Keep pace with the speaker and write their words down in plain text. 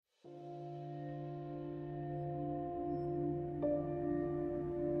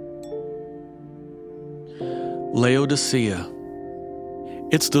Laodicea.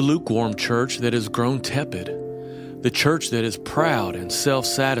 It's the lukewarm church that has grown tepid, the church that is proud and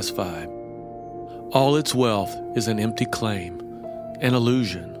self-satisfied. All its wealth is an empty claim, an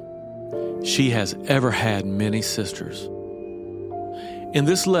illusion. She has ever had many sisters. In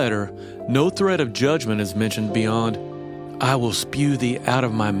this letter, no thread of judgment is mentioned beyond, "I will spew thee out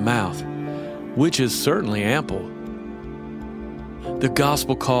of my mouth," which is certainly ample. The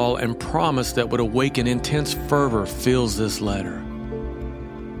gospel call and promise that would awaken intense fervor fills this letter.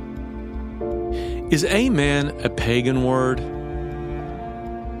 Is amen a pagan word?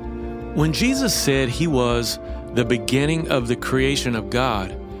 When Jesus said he was the beginning of the creation of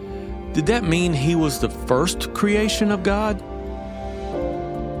God, did that mean he was the first creation of God?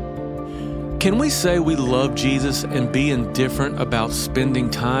 Can we say we love Jesus and be indifferent about spending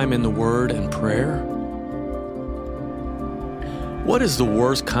time in the Word and prayer? What is the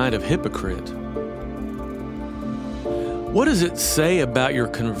worst kind of hypocrite? What does it say about your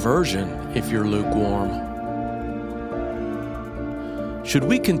conversion if you're lukewarm? Should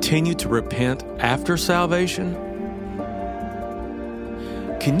we continue to repent after salvation?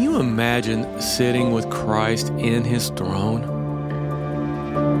 Can you imagine sitting with Christ in His throne?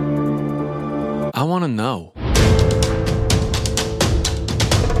 I want to know.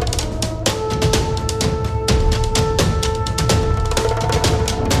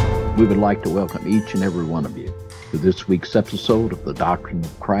 We would like to welcome each and every one of you to this week's episode of The Doctrine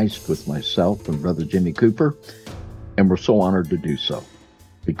of Christ with myself and Brother Jimmy Cooper. And we're so honored to do so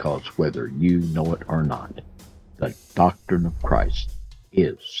because whether you know it or not, the doctrine of Christ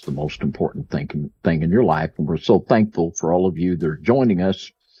is the most important thing in your life. And we're so thankful for all of you that are joining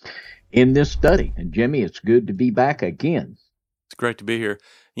us in this study. And Jimmy, it's good to be back again. It's great to be here.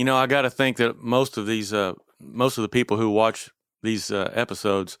 You know, I got to think that most of the people who watch these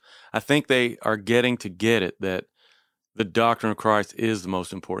episodes, I think they are getting to get it, that the doctrine of Christ is the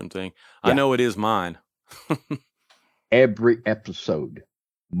most important thing. Yeah. I know it is mine. Every episode,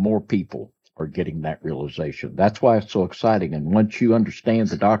 more people are getting that realization. That's why it's so exciting. And once you understand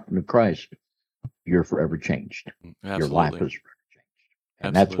the doctrine of Christ, you're forever changed. Absolutely. Your life is forever changed.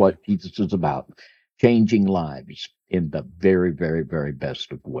 And Absolutely. That's what Jesus is about, changing lives in the very, very, very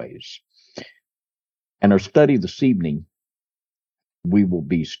best of ways. And our study this evening, we will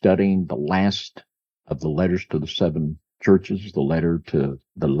be studying the last of the letters to the seven churches, the letter to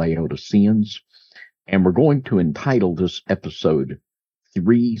the Laodiceans. And we're going to entitle this episode,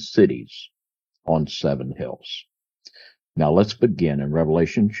 3 Cities on 7 Hills. Now let's begin in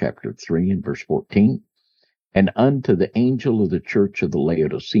Revelation chapter 3 and verse 14. And unto the angel of the church of the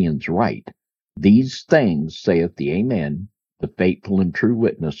Laodiceans write, These things saith the Amen, the faithful and true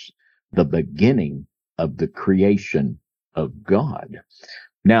witness, the beginning of the creation of God.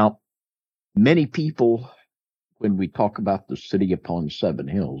 Now, many people, when we talk about the city upon 7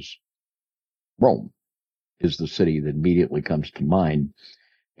 hills, Rome is the city that immediately comes to mind.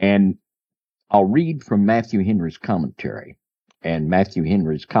 And I'll read from Matthew Henry's commentary. And Matthew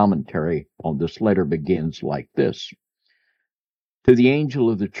Henry's commentary on this letter begins like this. To the angel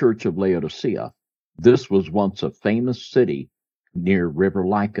of the church of Laodicea, this was once a famous city near River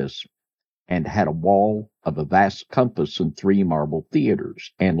Lycus, and had a wall of a vast compass and 3 marble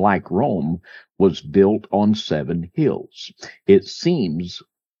theaters, and like Rome, was built on 7 hills. It seems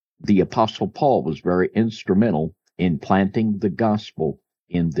the Apostle Paul was very instrumental in planting the gospel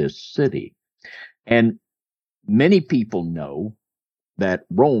in this city. And many people know that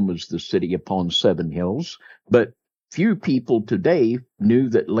Rome is the city upon 7 hills, but few people today knew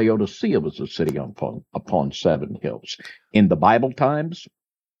that Laodicea was a city upon 7 hills. In the Bible times,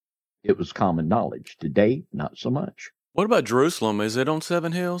 it was common knowledge. Today, not so much. What about Jerusalem? Is it on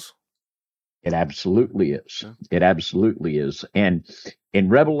 7 hills? It absolutely is. Yeah. It absolutely is. And in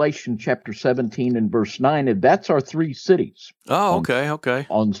Revelation chapter 17 and verse 9, that's our 3 cities. Oh, okay.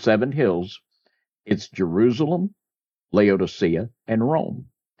 On 7 hills, it's Jerusalem, Laodicea, and Rome.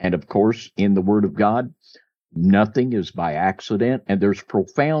 And of course, in the Word of God, nothing is by accident, and there's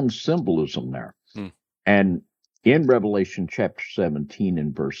profound symbolism there. And in Revelation chapter 17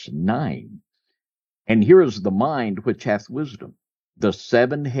 and verse 9, and here is the mind which hath wisdom. The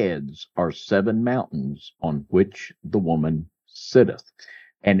 7 heads are 7 mountains on which the woman sitteth.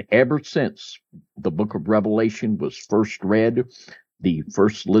 And ever since the book of Revelation was first read, the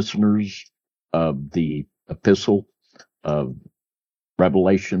first listeners of the epistle of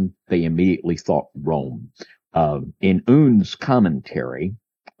Revelation, they immediately thought Rome. In Un's commentary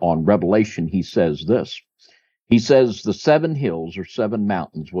on Revelation, he says this. He says the 7 hills or 7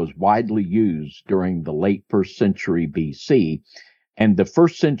 mountains was widely used during the late 1st century BC and the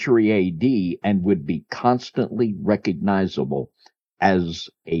first century AD, and would be constantly recognizable as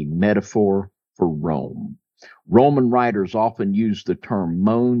a metaphor for Rome. Roman writers often use the term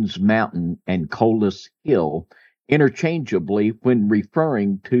Mons Mountain and Colus Hill interchangeably when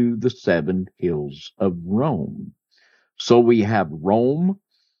referring to the seven hills of Rome. So we have Rome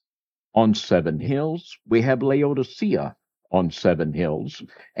on seven hills. We have Laodicea on seven hills.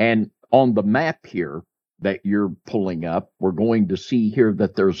 And on the map here that you're pulling up, we're going to see here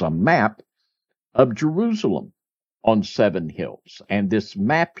that there's a map of Jerusalem on seven hills. And this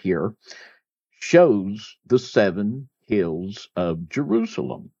map here shows the seven hills of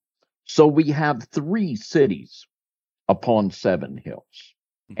Jerusalem. So we have three cities upon seven hills.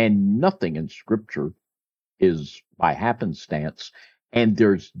 And nothing in Scripture is by happenstance. And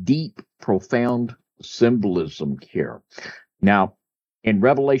there's deep, profound symbolism here. Now, in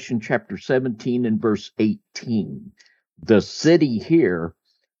Revelation chapter 17 and verse 18, the city here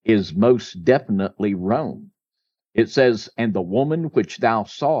is most definitely Rome. It says, "And the woman which thou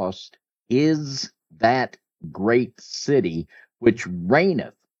sawest is that great city which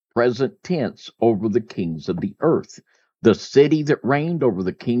reigneth," present tense, "over the kings of the earth." The city that reigned over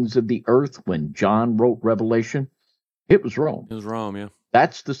the kings of the earth when John wrote Revelation, it was Rome. It was Rome, yeah.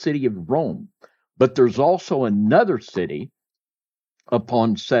 That's the city of Rome. But there's also another city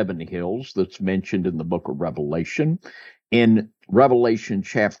upon seven hills that's mentioned in the book of Revelation, in Revelation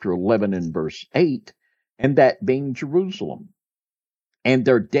chapter 11 and verse 8, and that being Jerusalem. "And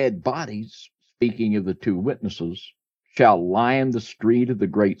their dead bodies," speaking of the two witnesses, "shall lie in the street of the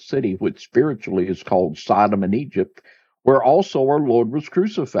great city, which spiritually is called Sodom and Egypt, where also our Lord was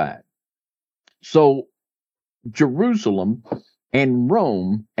crucified." So Jerusalem and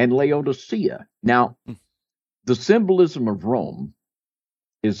Rome and Laodicea. Now, the symbolism of Rome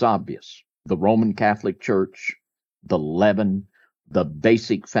is obvious. The Roman Catholic Church, the leaven, the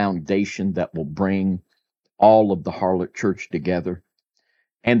basic foundation that will bring all of the harlot church together,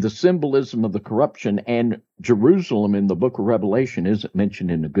 and the symbolism of the corruption. And Jerusalem in the book of Revelation isn't mentioned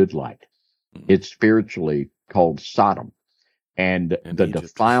in a good light. It's spiritually called Sodom. And the Egypt.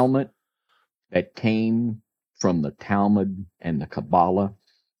 Defilement that came from the Talmud and the Kabbalah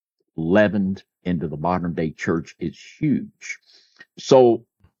leavened into the modern day church is huge. So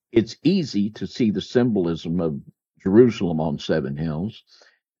it's easy to see the symbolism of Jerusalem on seven hills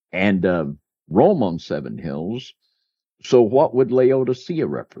and Rome on seven hills. So what would Laodicea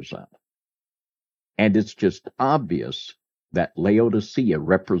represent? And it's just obvious that Laodicea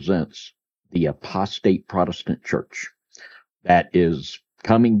represents the apostate Protestant church that is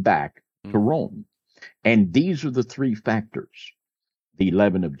coming back to Rome. And these are the three factors: the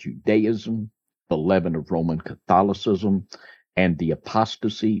leaven of Judaism, the leaven of Roman Catholicism, and the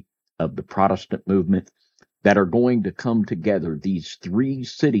apostasy of the Protestant movement that are going to come together. These three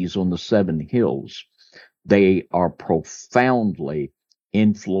cities on the seven hills, they are profoundly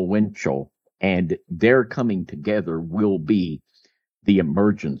influential, and their coming together will be the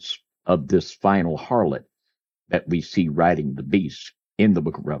emergence of this final harlot that we see riding the beast in the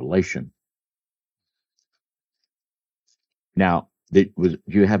book of Revelation. Now, do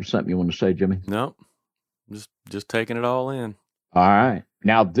you have something you want to say, Jimmy? No, just taking it all in. All right.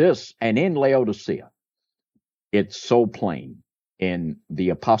 Now this, and in Laodicea, it's so plain. And the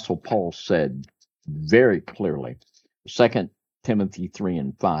Apostle Paul said very clearly, 2 Timothy 3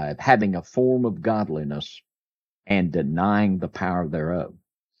 and 5, "having a form of godliness and denying the power thereof."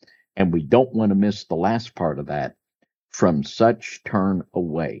 And we don't want to miss the last part of that. "From such turn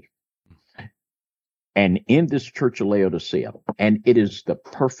away." And in this church of Laodicea, and it is the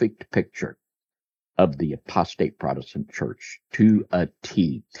perfect picture of the apostate Protestant church to a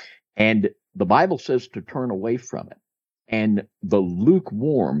T. And the Bible says to turn away from it. And the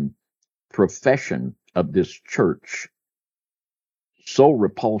lukewarm profession of this church so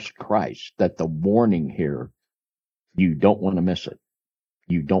repulsed Christ that the warning here, you don't want to miss it.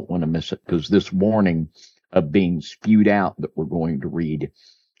 You don't want to miss it, because this warning of being spewed out that we're going to read,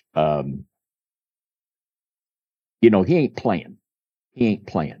 he ain't playing. He ain't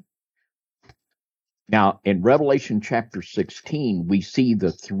playing. Now, in Revelation chapter 16, we see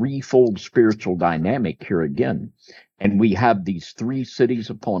the threefold spiritual dynamic here again. And we have these three cities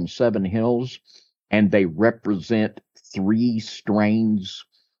upon seven hills, and they represent three strains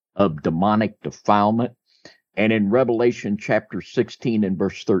of demonic defilement. And in Revelation chapter 16 and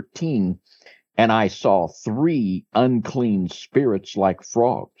verse 13, "And I saw three unclean spirits like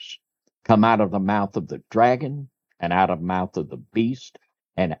frogs come out of the mouth of the dragon, and out of the mouth of the beast,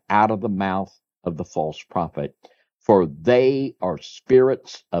 and out of the mouth of the false prophet. For they are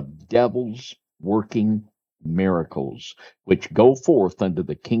spirits of devils working miracles, which go forth unto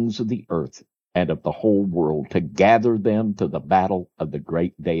the kings of the earth and of the whole world to gather them to the battle of the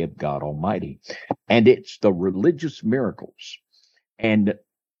great day of God Almighty. And it's the religious miracles. And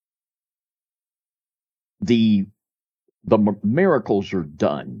the miracles are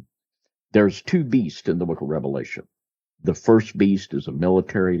done. There's two beasts in the book of Revelation. The first beast is a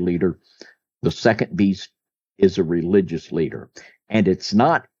military leader. The second beast is a religious leader. And it's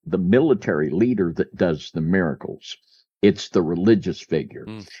not the military leader that does the miracles. It's the religious figure.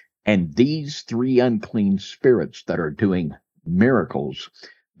 And these three unclean spirits that are doing miracles,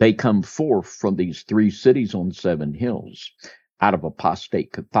 they come forth from these three cities on 7 hills, out of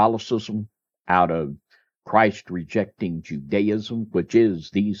apostate Catholicism, out of Christ rejecting Judaism, which is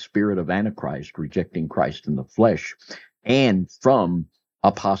the spirit of Antichrist rejecting Christ in the flesh, and from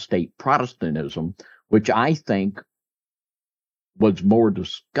apostate Protestantism, which I think was more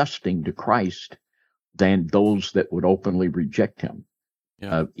disgusting to Christ than those that would openly reject him.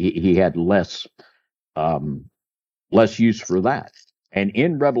 Yeah. He had less use for that. And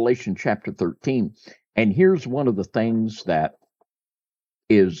in Revelation chapter 13, and here's one of the things that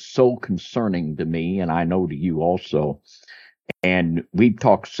is so concerning to me, and I know to you also, and we've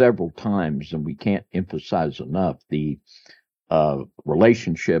talked several times, and we can't emphasize enough the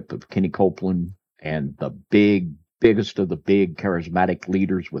relationship of Kenny Copeland and the biggest of the big charismatic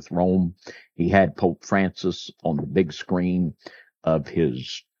leaders with Rome. He had Pope Francis on the big screen of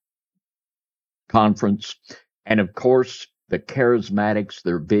his conference. And of course, the charismatics,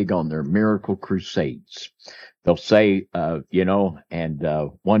 they're big on their miracle crusades. They'll say,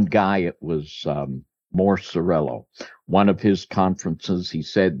 one guy, it was Morris Cerullo, one of his conferences, he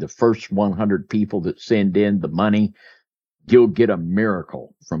said, the first 100 people that send in the money, you'll get a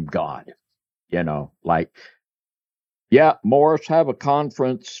miracle from God. Morris, have a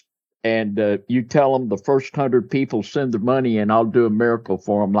conference, and you tell them the first 100 people send the money and I'll do a miracle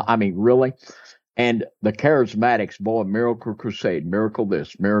for them. I mean, really? And the charismatics, boy, miracle crusade, miracle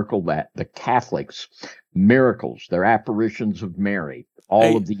this, miracle that. The Catholics, miracles, their apparitions of Mary,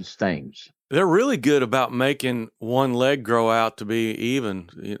 all of these things. They're really good about making one leg grow out to be even.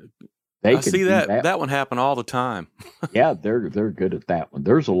 I see that one happen all the time. Yeah, they're good at that one.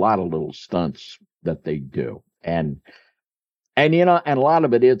 There's a lot of little stunts that they do. And a lot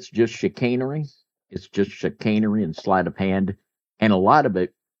of it's just chicanery. It's just chicanery and sleight of hand. And a lot of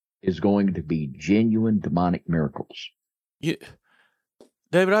it is going to be genuine demonic miracles. Yeah.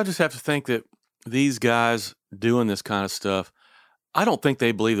 David, I just have to think that these guys doing this kind of stuff, I don't think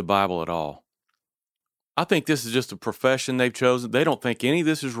they believe the Bible at all. I think this is just a profession they've chosen. They don't think any of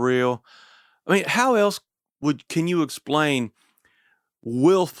this is real. I mean, how else can you explain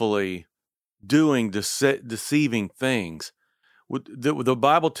willfully doing deceiving things? The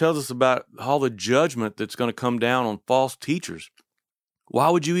Bible tells us about all the judgment that's going to come down on false teachers. Why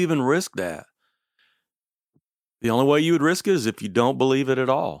would you even risk that? The only way you would risk it is if you don't believe it at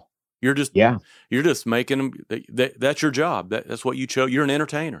all. You're just making them. That's your job. That's what you chose. You're an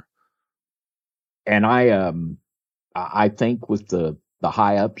entertainer. And I think with the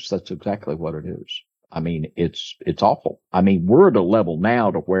high ups, that's exactly what it is. I mean, it's awful. I mean, we're at a level now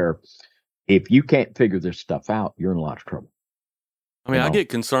to where if you can't figure this stuff out, you're in a lot of trouble. I mean, I get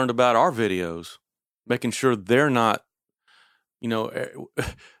concerned about our videos, making sure they're not,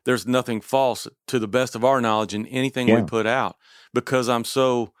 there's nothing false to the best of our knowledge in anything we put out, because I'm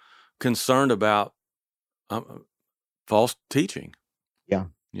so concerned about false teaching. Yeah.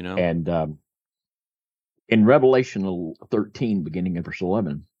 And in Revelation 13, beginning in verse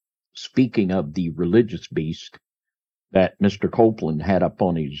 11, speaking of the religious beast that Mr. Copeland had up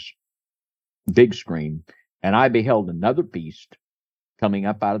on his big screen, and I beheld another beast coming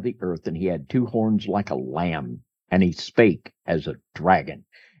up out of the earth, and he had 2 horns like a lamb, and he spake as a dragon.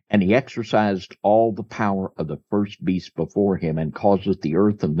 And he exercised all the power of the first beast before him, and causeth the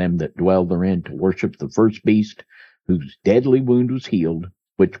earth and them that dwell therein to worship the first beast, whose deadly wound was healed,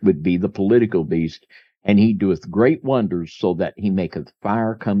 which would be the political beast. And he doeth great wonders, so that he maketh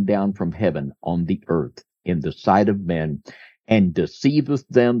fire come down from heaven on the earth in the sight of men, and deceiveth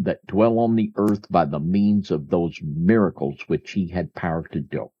them that dwell on the earth by the means of those miracles which he had power to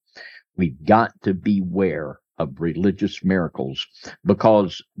do. We've got to beware of religious miracles,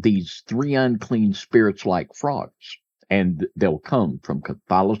 because these 3 unclean spirits like frogs, and they'll come from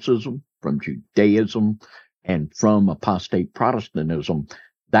Catholicism, from Judaism, and from apostate Protestantism.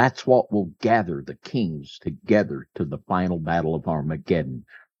 That's what will gather the kings together to the final battle of Armageddon,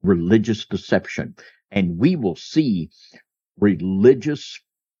 religious deception. And we will see religious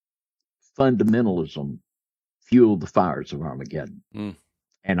fundamentalism fuel the fires of Armageddon.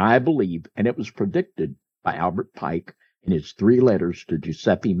 And I believe, and it was predicted by Albert Pike in his 3 letters to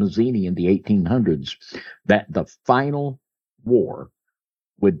Giuseppe Mazzini in the 1800s that the final war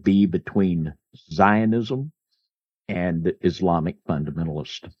would be between Zionism and Islamic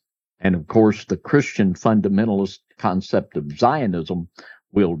fundamentalists. And of course, the Christian fundamentalist concept of Zionism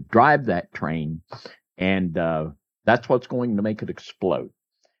will drive that train, and that's what's going to make it explode.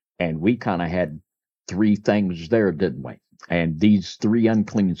 And we kind of had 3 things there, didn't we? And these 3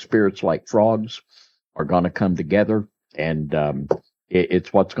 unclean spirits like frogs are going to come together, and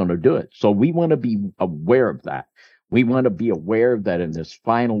it's what's going to do it. So we want to be aware of that. We want to be aware that in this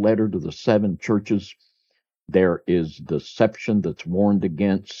final letter to the 7 churches, there is deception that's warned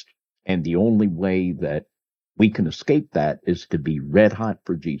against, and the only way that we can escape that is to be red hot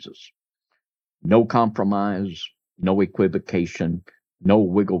for Jesus. No compromise, no equivocation, no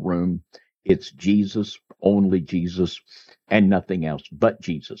wiggle room. It's Jesus, only Jesus, and nothing else but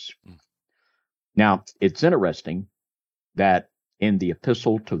Jesus. Now, it's interesting that in the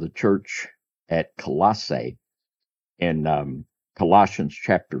epistle to the church at Colossae, in Colossians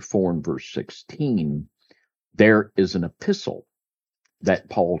chapter 4 and verse 16, there is an epistle that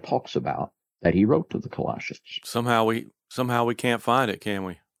Paul talks about that he wrote to the Colossians. Somehow we can't find it, can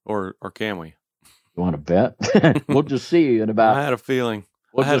we? Or can we? You want to bet? We'll just see in about. I had a feeling.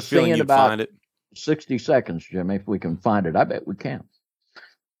 We'll I had a just see feeling in you'd about find it. 60 seconds, Jimmy, if we can find it. I bet we can.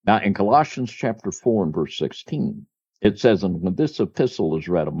 Now, in Colossians chapter 4 and verse 16, it says, "And when this epistle is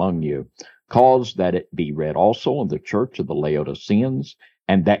read among you, cause that it be read also in the church of the Laodiceans,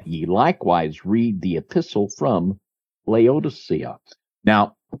 and that ye likewise read the epistle from Laodicea."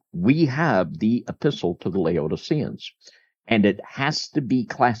 Now, we have the epistle to the Laodiceans, and it has to be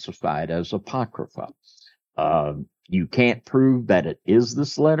classified as apocrypha. You can't prove that it is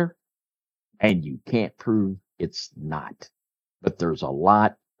this letter, and you can't prove it's not. But there's a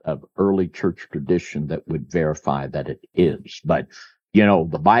lot of early church tradition that would verify that it is. But,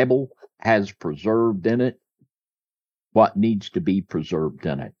 the Bible has preserved in it what needs to be preserved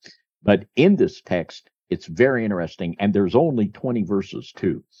in it. But in this text, it's very interesting, and there's only 20 verses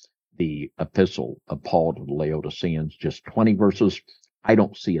to the epistle of Paul to the Laodiceans, just 20 verses. I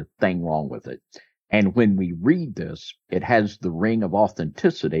don't see a thing wrong with it. And when we read this, it has the ring of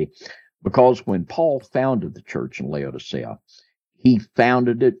authenticity, because when Paul founded the church in Laodicea, he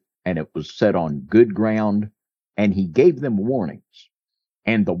founded it, and it was set on good ground, and he gave them warnings.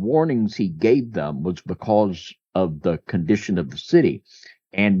 And the warnings he gave them was because of the condition of the city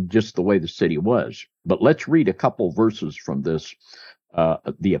and just the way the city was. But let's read a couple verses from this,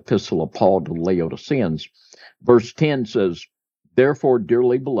 the epistle of Paul to the Laodiceans. Verse 10 says, "Therefore,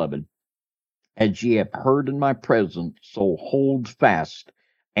 dearly beloved, as ye have heard in my presence, so hold fast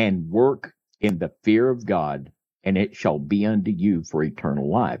and work in the fear of God, and it shall be unto you for eternal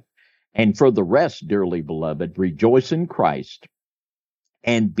life. And for the rest, dearly beloved, rejoice in Christ,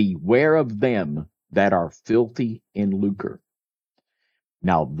 and beware of them that are filthy in lucre."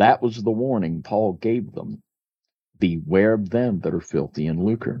 Now, that was the warning Paul gave them. Beware of them that are filthy in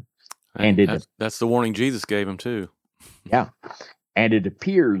lucre. And that's the warning Jesus gave him too. Yeah. And it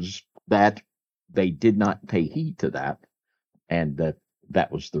appears that they did not pay heed to that, and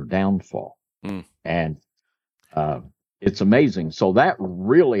that was their downfall. And it's amazing. So that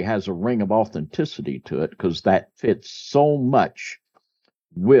really has a ring of authenticity to it, because that fits so much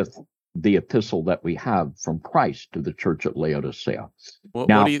with the epistle that we have from Christ to the church at Laodicea. What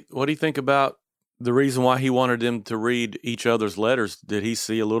do you think about the reason why he wanted them to read each other's letters? Did he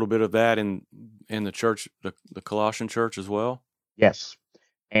see a little bit of that in the church, the Colossian church as well? Yes.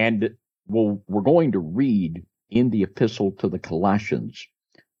 And we're going to read in the epistle to the Colossians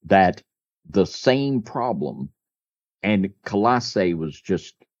that the same problem, and Colossae was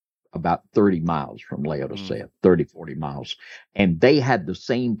just about 30 miles from Laodicea, 30, 40 miles. And they had the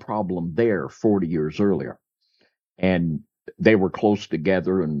same problem there 40 years earlier. And they were close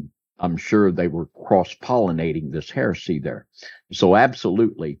together, and I'm sure they were cross-pollinating this heresy there. So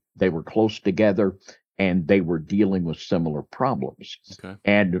absolutely, they were close together, and they were dealing with similar problems. Okay.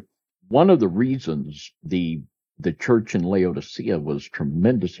 And one of the reasons the church in Laodicea was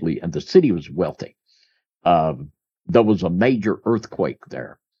tremendously, and the city was wealthy, there was a major earthquake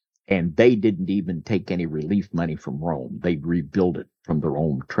there. And they didn't even take any relief money from Rome. They rebuilt it from their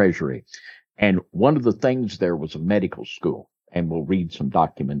own treasury. And one of the things there was a medical school, and we'll read some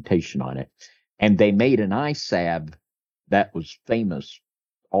documentation on it. And they made an eye salve that was famous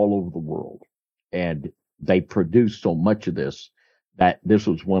all over the world. And they produced so much of this that this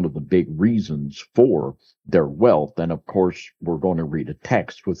was one of the big reasons for their wealth. And of course, we're going to read a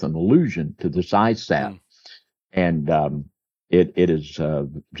text with an allusion to this eye salve. And It is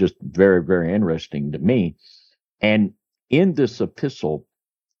just very, very interesting to me. And in this epistle,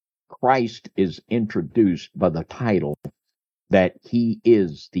 Christ is introduced by the title that he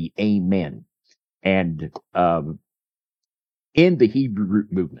is the Amen. And in the Hebrew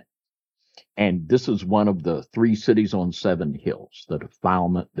root movement, and this is one of the 3 cities on 7 hills, the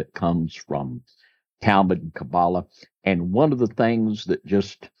defilement that comes from Talmud and Kabbalah. And one of the things that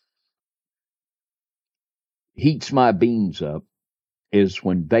just heats my beans up is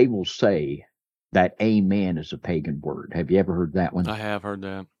when they will say that amen is a pagan word. Have you ever heard that one? I have heard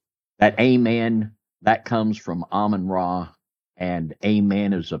that. That amen, that comes from Amun Ra, and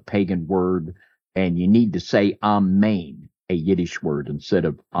amen is a pagan word, and you need to say amen, a Yiddish word, instead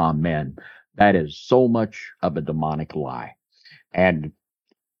of amen. That is so much of a demonic lie. And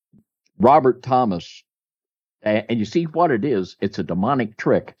Robert Thomas, and you see what it is, it's a demonic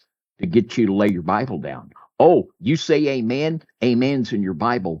trick to get you to lay your Bible down. Oh, you say amen, amen's in your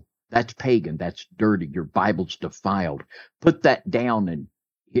Bible. That's pagan. That's dirty. Your Bible's defiled. Put that down, and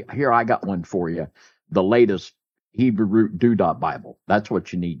here I got one for you. The latest Hebrew root Doodah Bible. That's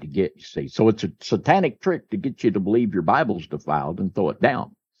what you need to get, you see. So it's a satanic trick to get you to believe your Bible's defiled and throw it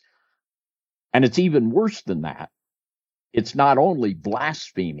down. And it's even worse than that. It's not only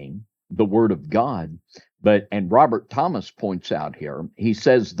blaspheming the word of God, but, and Robert Thomas points out here, he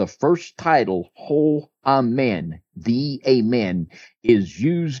says the first title, whole amen, the amen, is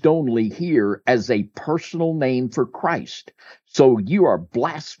used only here as a personal name for Christ. So you are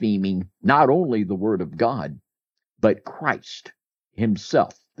blaspheming not only the word of God, but Christ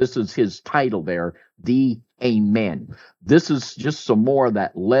himself. This is his title there, the amen. This is just some more of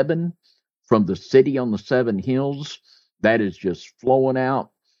that leaven from the city on the 7 hills that is just flowing out.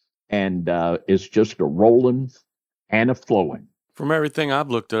 And it's just a rolling and a flowing. From everything I've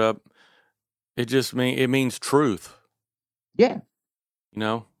looked up, it means truth. Yeah. You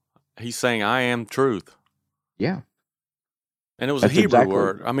know, he's saying, I am truth. Yeah. And it was a Hebrew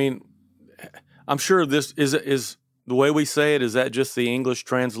word. I mean, I'm sure this is the way we say it. Is that just the English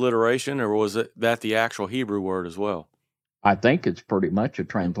transliteration, or was it that the actual Hebrew word as well? I think it's pretty much a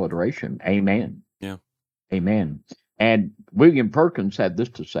transliteration. Amen. Yeah. Amen. And William Perkins had this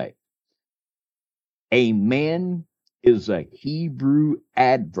to say. Amen is a Hebrew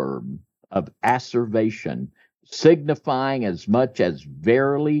adverb of asseveration, signifying as much as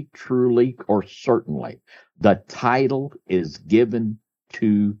verily, truly, or certainly. The title is given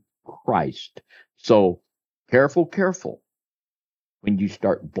to Christ. So careful when you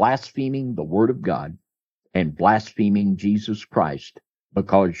start blaspheming the word of God and blaspheming Jesus Christ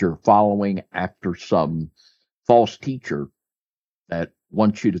because you're following after some false teacher that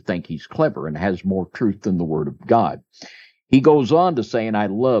wants you to think he's clever and has more truth than the word of God. He goes on to say, and I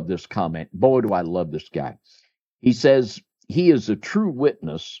love this comment. Boy, do I love this guy. He says, he is a true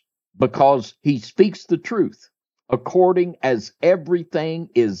witness because he speaks the truth, according as everything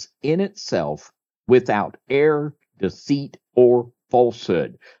is in itself without error, deceit, or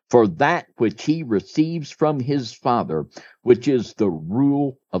falsehood. For that which he receives from his Father, which is the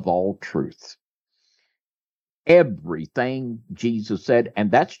rule of all truth. Everything Jesus said,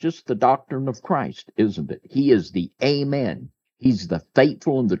 and that's just the doctrine of Christ, isn't it? He is the Amen. He's the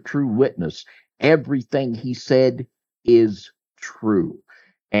faithful and the true witness. Everything he said is true.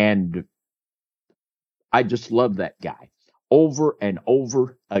 And I just love that guy. Over and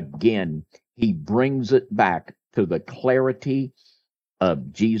over again, he brings it back to the clarity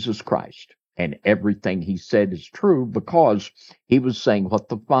of Jesus Christ. And everything he said is true because he was saying what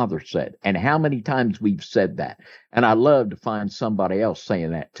the Father said. And how many times we've said that. And I love to find somebody else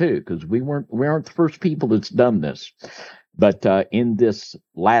saying that too, because we aren't the first people that's done this. But in this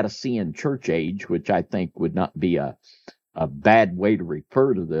Laodicean church age, which I think would not be a bad way to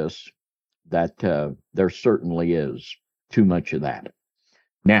refer to this, that there certainly is too much of that.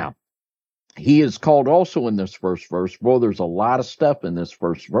 Now, he is called also in this first verse. Well, there's a lot of stuff in this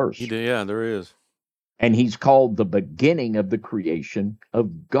first verse. Yeah, there is. And he's called the beginning of the creation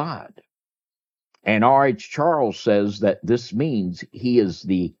of God. And R.H. Charles says that this means he is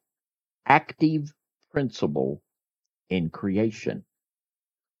the active principle in creation,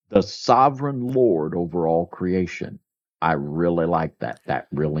 the sovereign Lord over all creation. I really like that. That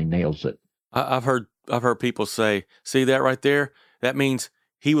really nails it. I've heard people say, see that right there? That means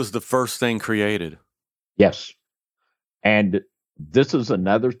he was the first thing created. Yes. And this is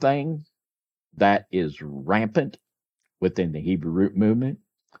another thing that is rampant within the Hebrew root movement.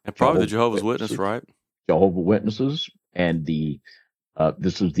 And probably the Jehovah's Witnesses, right? Jehovah's Witnesses. And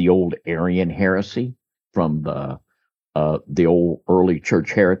this is the old Arian heresy from the old early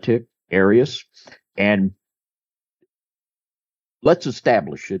church heretic Arius. And Let's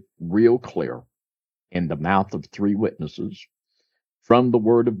establish it real clear in the mouth of three witnesses from the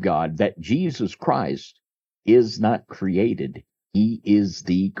Word of God that Jesus Christ is not created. He is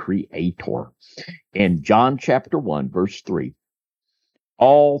the Creator. In John chapter 1, verse 3,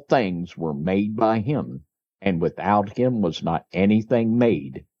 all things were made by him, and without him was not anything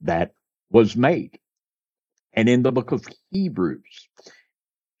made that was made. And in the book of Hebrews,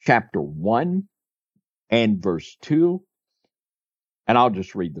 chapter 1 and verse 2, and I'll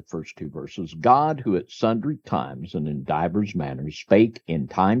just read the first two verses. God, who at sundry times and in divers manners spake in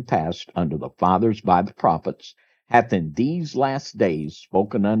time past unto the fathers by the prophets, hath in these last days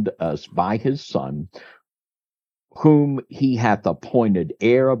spoken unto us by his Son, whom he hath appointed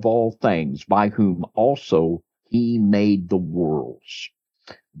heir of all things, by whom also he made the worlds.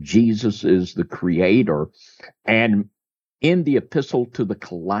 Jesus is the Creator. And in the epistle to the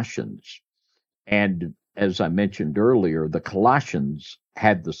Colossians, and as I mentioned earlier, the Colossians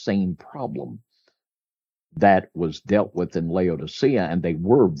had the same problem that was dealt with in Laodicea, and they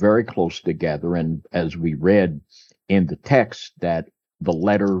were very close together. And as we read in the text, that the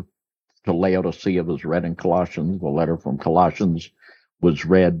letter to Laodicea was read in Colossians, the letter from Colossians was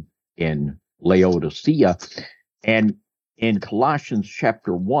read in Laodicea. And in Colossians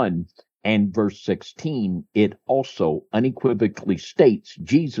chapter 1 and verse 16, it also unequivocally states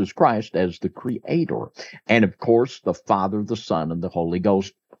Jesus Christ as the Creator. And of course, the Father, the Son, and the Holy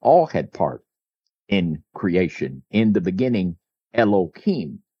Ghost all had part in creation. In the beginning,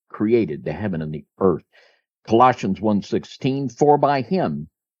 Elohim created the heaven and the earth. Colossians 1:16, for by him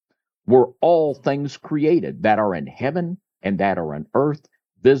were all things created that are in heaven and that are on earth,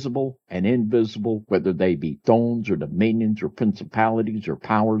 visible and invisible, whether they be thrones or dominions or principalities or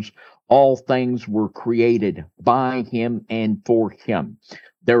powers. All things were created by him and for him.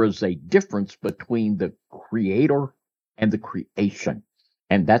 There is a difference between the Creator and the creation.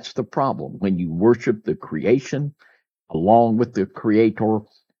 And that's the problem. When you worship the creation along with the Creator,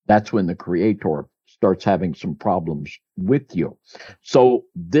 that's when the Creator starts having some problems with you. So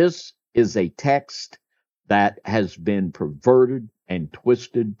this is a text that has been perverted and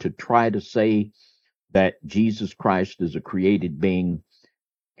twisted to try to say that Jesus Christ is a created being,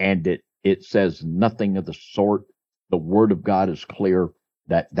 and it says nothing of the sort. The Word of God is clear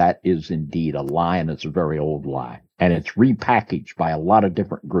that that is indeed a lie, and it's a very old lie. And it's repackaged by a lot of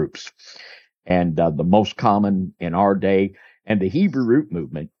different groups. And the most common in our day, and the Hebrew Root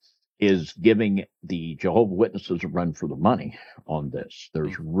movement, is giving the Jehovah's Witnesses a run for the money on this.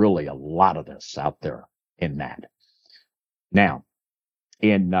 There's really a lot of this out there in that. Now,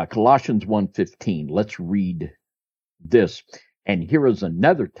 in Colossians 1:15, let's read this. And here is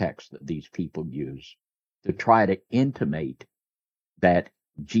another text that these people use to try to intimate that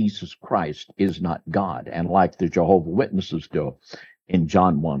Jesus Christ is not God. And like the Jehovah's Witnesses do in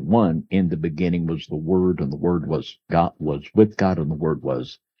John 1:1, in the beginning was the Word, and the Word was with God, and the Word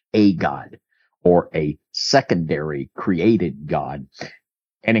was a God, or a secondary created God.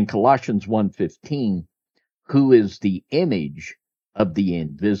 And in Colossians 1:15, who is the image of the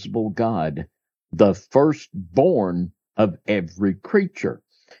invisible God, the firstborn of every creature.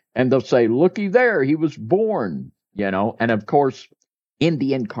 And they'll say, looky there, he was born, and of course, in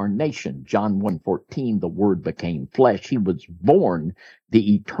the incarnation, John 1:14, the Word became flesh. He was born.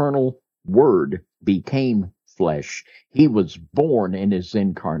 The eternal Word became flesh. He was born in his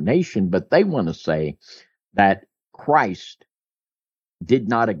incarnation, but they want to say that Christ did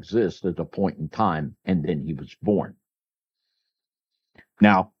not exist at a point in time, and then he was born.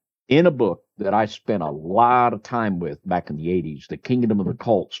 Now, in a book that I spent a lot of time with back in the 80s, The Kingdom of the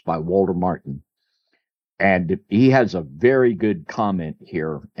Cults by Walter Martin, and he has a very good comment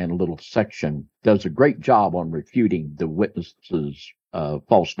here and a little section, does a great job on refuting the witnesses'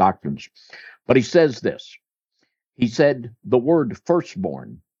 false doctrines. But he says this. He said, the word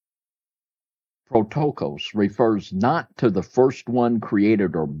firstborn, protokos, refers not to the first one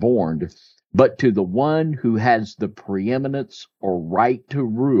created or born, but to the one who has the preeminence or right to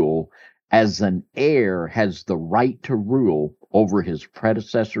rule, as an heir has the right to rule over his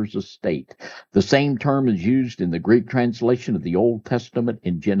predecessor's estate. The same term is used in the Greek translation of the Old Testament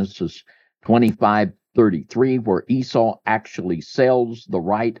in Genesis 25:33, where Esau actually sells the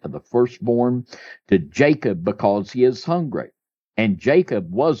right of the firstborn to Jacob because he is hungry. And Jacob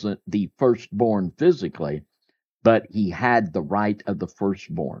wasn't the firstborn physically, but he had the right of the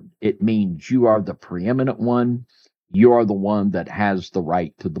firstborn. It means you are the preeminent one. You are the one that has the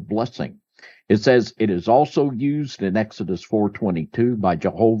right to the blessing. It says it is also used in Exodus 4:22 by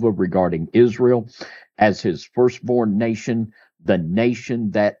Jehovah regarding Israel as his firstborn nation, the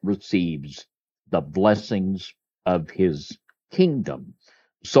nation that receives the blessings of his kingdom.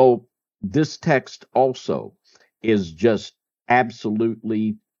 So this text also is just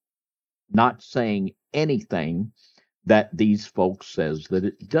absolutely not saying anything that these folks says that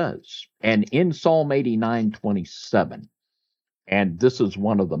it does. And in Psalm 89:27, and this is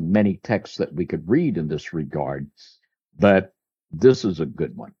one of the many texts that we could read in this regard, but this is a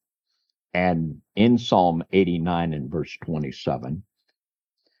good one. And in Psalm 89 and verse 27,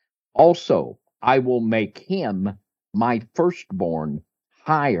 also I will make him my firstborn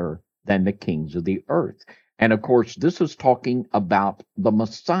higher than the kings of the earth. And of course, this is talking about the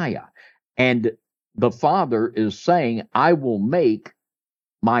Messiah. And the Father is saying, I will make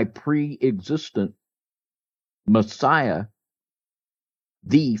my pre-existent Messiah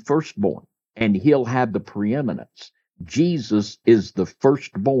the firstborn, and he'll have the preeminence. Jesus is the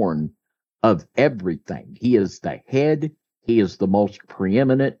firstborn of everything. He is the head. He is the most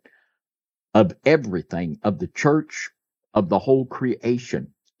preeminent of everything, of the church, of the whole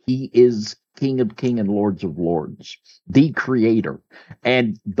creation. He is King of Kings and Lords of Lords, the creator.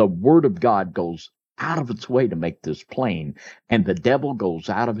 And the word of God goes out of its way to make this plain, and the devil goes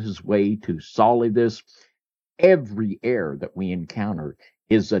out of his way to sully this. Every error that we encounter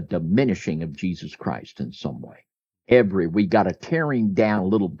is a diminishing of Jesus Christ in some way. We got to tear him down a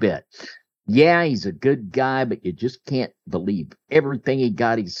little bit. Yeah, he's a good guy, but you just can't believe everything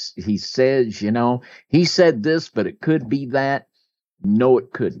he says, you know. He said this, but it could be that. No,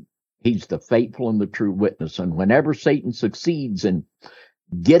 it couldn't. He's the faithful and the true witness. And whenever Satan succeeds in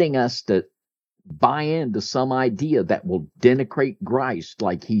getting us to buy into some idea that will denigrate Christ,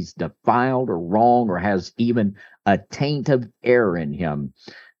 like he's defiled or wrong or has even a taint of error in him,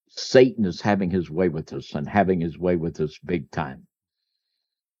 Satan is having his way with us, and having his way with us big time.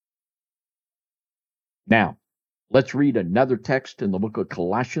 Now, let's read another text in the book of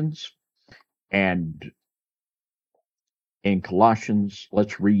Colossians. And in Colossians,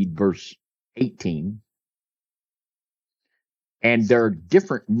 let's read verse 18. And there are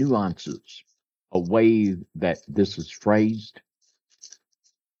different nuances, a way that this is phrased.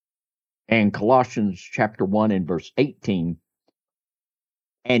 And Colossians chapter 1 and verse 18,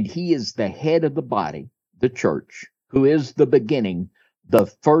 and he is the head of the body, the church, who is the beginning, the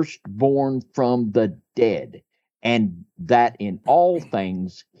firstborn from the dead, and that in all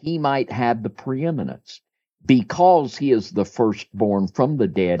things he might have the preeminence. Because he is the firstborn from the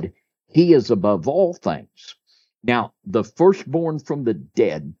dead, he is above all things. Now, the firstborn from the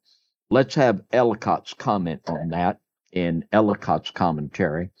dead, let's have Ellicott's comment on that in Ellicott's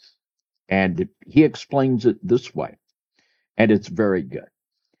commentary. And he explains it this way, and it's very good.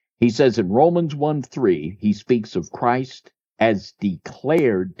 He says in Romans 1:3, he speaks of Christ as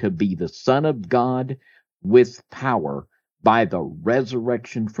declared to be the Son of God with power by the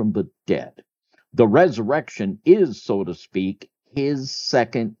resurrection from the dead. The resurrection is, so to speak, his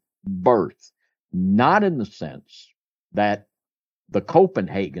second birth, not in the sense that the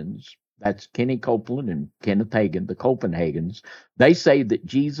Copenhagens, that's Kenny Copeland and Kenneth Hagin, the Copenhagens, they say that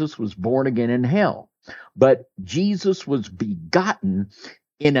Jesus was born again in hell. But Jesus was begotten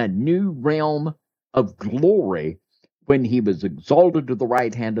in a new realm of glory when he was exalted to the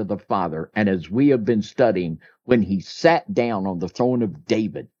right hand of the Father. And as we have been studying, when he sat down on the throne of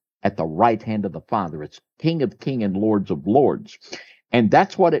David at the right hand of the Father, it's King of Kings and Lords of Lords. And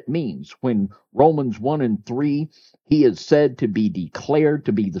that's what it means when Romans 1 and 3, he is said to be declared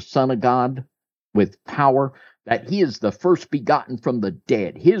to be the Son of God with power, that he is the first begotten from the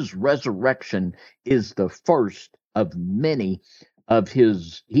dead. His resurrection is the first of many of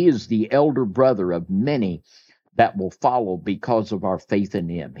his, he is the elder brother of many that will follow because of our faith in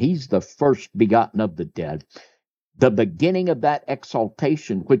him. He's the first begotten of the dead. The beginning of that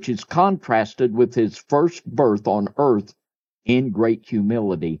exaltation, which is contrasted with his first birth on earth in great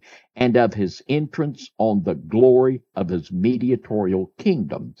humility, and of his entrance on the glory of his mediatorial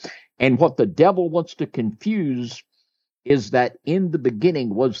kingdom. And what the devil wants to confuse is that in the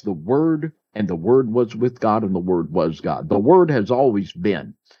beginning was the Word, and the Word was with God, and the Word was God. The Word has always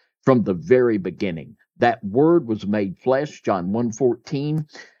been from the very beginning. That Word was made flesh, John 1:14.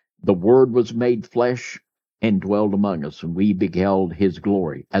 The Word was made flesh and dwelled among us, and we beheld his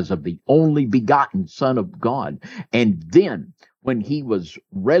glory as of the only begotten Son of God. And then, when he was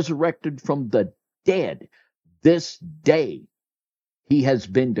resurrected from the dead, this day he has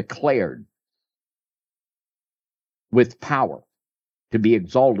been declared with power to be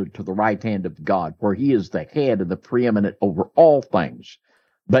exalted to the right hand of God, where he is the head and the preeminent over all things.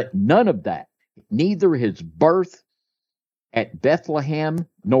 But none of that, neither his birth at Bethlehem,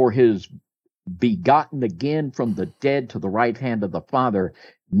 nor his begotten again from the dead to the right hand of the Father,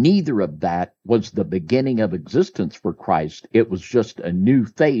 Neither of that was the beginning of existence for Christ. It was just a new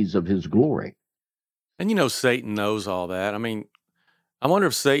phase of his glory. And Satan knows all that. I mean, I wonder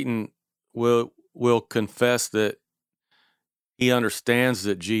if Satan will confess that he understands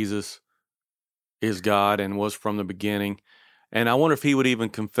that Jesus is God and was from the beginning. And I wonder if he would even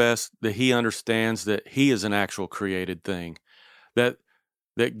confess that he understands that he is an actual created thing, that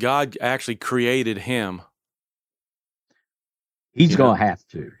God actually created him. He's going to have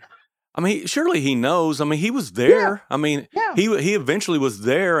to. I mean, surely he knows. I mean, he was there. Yeah. I mean, yeah. he eventually was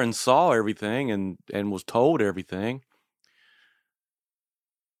there and saw everything and was told everything.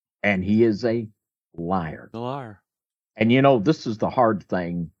 And he is a liar. The liar. And this is the hard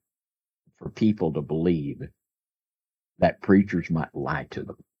thing for people to believe, that preachers might lie to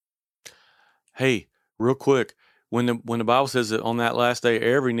them. Hey, real quick, when the Bible says that on that last day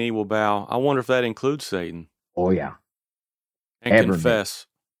every knee will bow, I wonder if that includes Satan. Oh yeah. And every confess.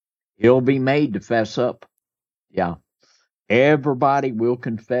 He'll be made to fess up. Yeah. Everybody will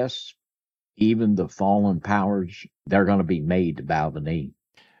confess, even the fallen powers. They're going to be made to bow the knee.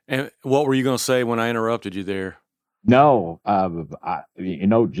 And what were you going to say when I interrupted you there? No,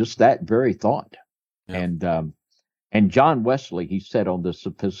 just that very thought. Yeah. And John Wesley, he said on this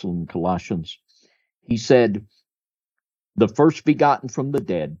epistle in Colossians, he said, the first begotten from the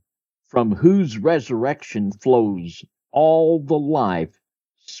dead, from whose resurrection flows all the life,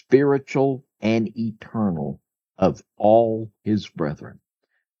 spiritual and eternal, of all his brethren.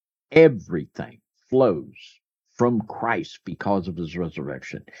 Everything flows from Christ because of his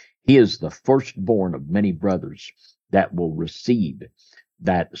resurrection. He is the firstborn of many brothers that will receive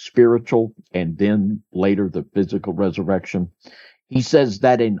that spiritual and then later the physical resurrection. He says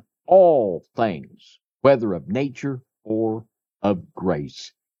that in all things, whether of nature or of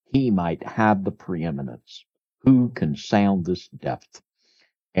grace, he might have the preeminence. Who can sound this depth,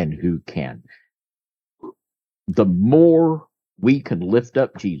 and who can? The more we can lift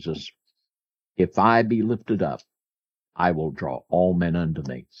up Jesus, if I be lifted up, I will draw all men unto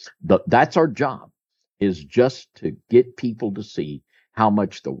me. That's our job, is just to get people to see how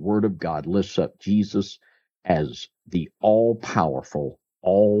much the Word of God lifts up Jesus as the all-powerful,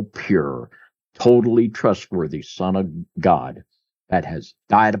 all-pure, totally trustworthy Son of God that has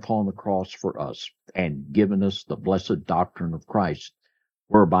died upon the cross for us and given us the blessed doctrine of Christ,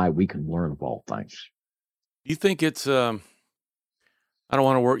 whereby we can learn of all things. Do you think it's, I don't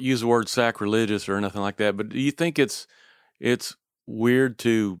want to use the word sacrilegious or anything like that, but do you think it's weird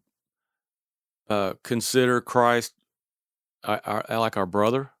to consider Christ like our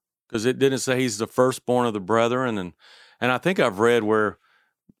brother? Because it didn't say he's the firstborn of the brethren, and I think I've read where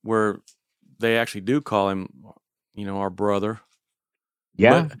they actually do call him, our brother.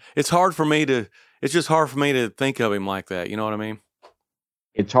 Yeah, but it's just hard for me to think of him like that. You know what I mean?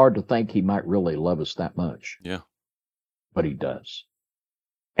 It's hard to think he might really love us that much. Yeah, but he does,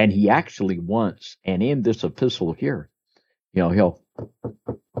 and he actually wants. And in this epistle here, he'll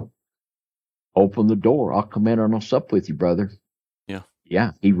open the door. I'll come in and I'll sup with you, brother.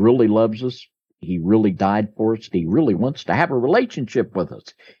 Yeah, he really loves us. He really died for us. He really wants to have a relationship with us.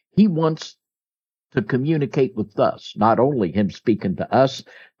 He wants to communicate with us, not only him speaking to us,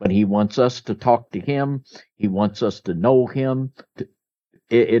 but he wants us to talk to him. He wants us to know him.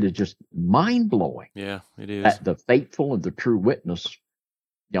 It is just mind-blowing. Yeah, it is. That the faithful and the true witness,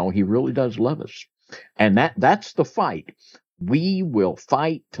 he really does love us. And that's the fight. We will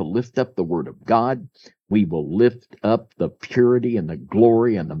fight to lift up the Word of God. We will lift up the purity and the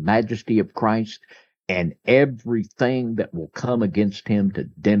glory and the majesty of Christ, and everything that will come against him to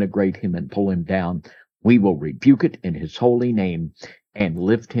denigrate him and pull him down, we will rebuke it in his holy name and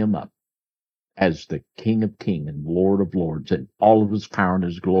lift him up as the King of Kings and Lord of Lords in all of his power and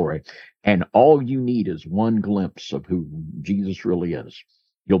his glory. And all you need is one glimpse of who Jesus really is.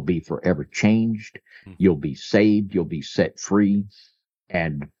 You'll be forever changed. You'll be saved. You'll be set free.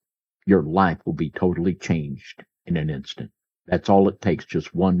 And your life will be totally changed in an instant. That's all it takes,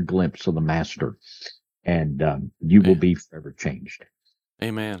 just one glimpse of the Master. And you will be forever changed.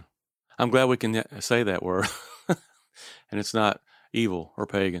 Amen. I'm glad we can say that word. And it's not evil or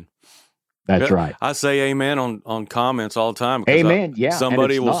pagan. That's right. I say amen on comments all the time. Amen, yeah.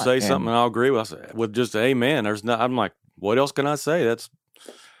 Somebody will say something and I'll agree with just amen. I'm like, what else can I say?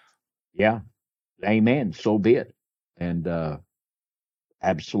 Yeah. Amen. So be it. And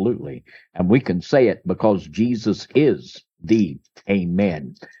absolutely. And we can say it because Jesus is the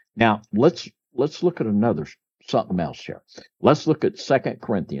Amen. Now, let's look at something else here. Let's look at 2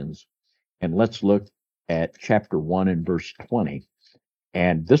 Corinthians, and let's look at chapter 1 and verse 20.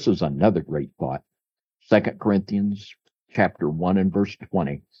 And this is another great thought. 2 Corinthians chapter 1 and verse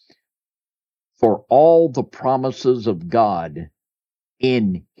 20. For all the promises of God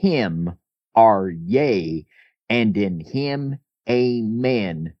in him are yea, and in him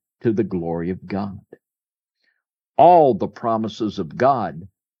amen, to the glory of God. All the promises of God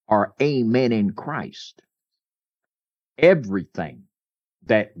are amen in Christ. Everything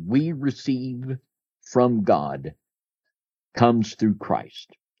that we receive from God comes through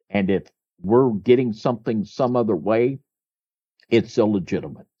Christ. And if we're getting something some other way, it's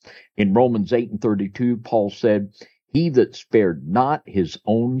illegitimate. In Romans 8 and 32, Paul said, he that spared not his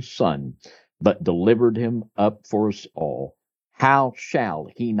own son, but delivered him up for us all, how shall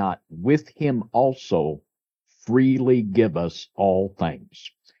he not with him also freely give us all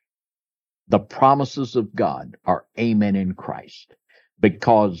things? The promises of God are amen in Christ,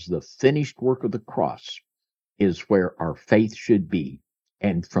 because the finished work of the cross is where our faith should be,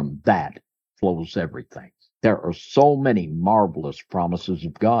 and from that flows everything. There are so many marvelous promises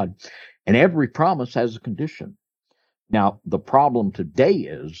of God, and every promise has a condition. Now, the problem today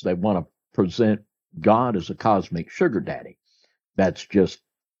is they want to present God as a cosmic sugar daddy. That's just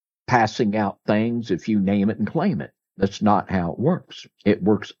passing out things if you name it and claim it. That's not how it works. It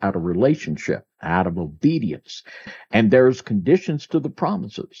works out of relationship, out of obedience. And there's conditions to the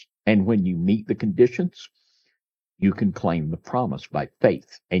promises. And when you meet the conditions, you can claim the promise by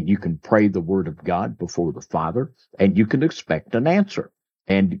faith. And you can pray the word of God before the Father, and you can expect an answer.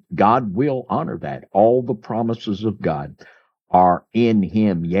 And God will honor that. All the promises of God are in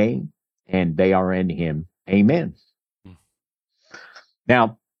him, yea, and they are in him, amen.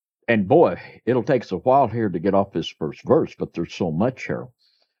 Now, and boy, it'll take us a while here to get off this first verse, but there's so much here.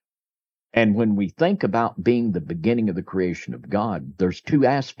 And when we think about being the beginning of the creation of God, there's two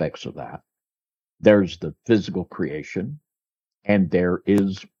aspects of that. There's the physical creation, and there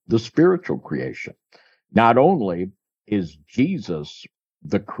is the spiritual creation. Not only is Jesus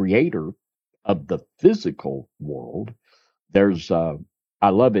the creator of the physical world, there's I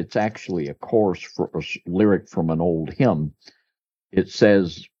love it's actually a chorus for a lyric from an old hymn. It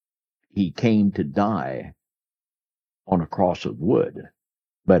says, he came to die on a cross of wood,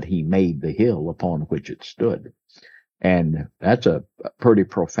 but he made the hill upon which it stood. And that's a pretty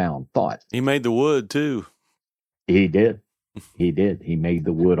profound thought. He made the wood too. He did. He did. He made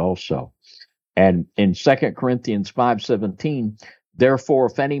the wood also. And in 2 Corinthians 5:17, therefore,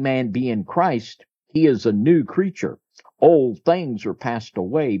 if any man be in Christ, he is a new creature. Old things are passed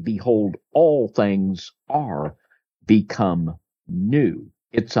away. Behold, all things are become new.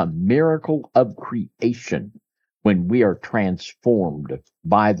 It's a miracle of creation when we are transformed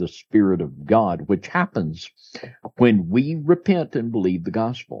by the Spirit of God, which happens when we repent and believe the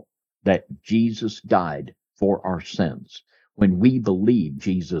gospel, that Jesus died for our sins. When we believe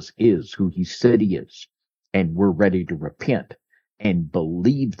Jesus is who he said he is, and we're ready to repent and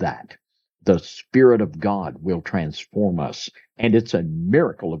believe that, the Spirit of God will transform us. And it's a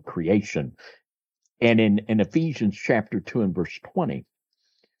miracle of creation. And in Ephesians chapter 2 and verse 20,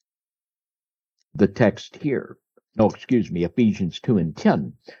 the text here, Ephesians 2 and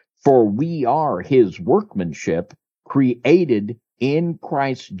 10, for we are his workmanship, created in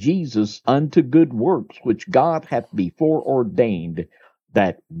Christ Jesus unto good works, which God hath before ordained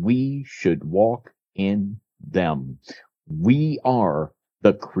that we should walk in them. We are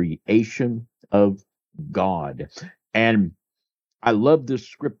the creation of God. And I love this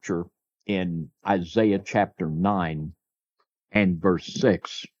scripture in Isaiah chapter 9 and verse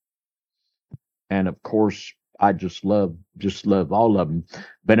 6. And of course, I just love all of them.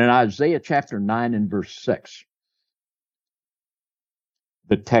 But in Isaiah chapter 9 and verse 6,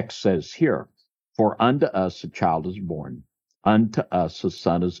 the text says here, for unto us a child is born, unto us a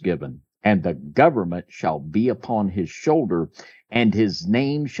son is given, and the government shall be upon his shoulder, and his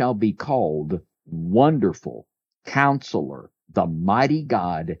name shall be called Wonderful, Counselor, the Mighty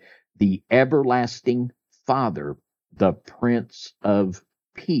God, the Everlasting Father, the Prince of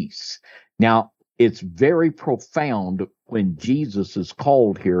Peace. Now, it's very profound when Jesus is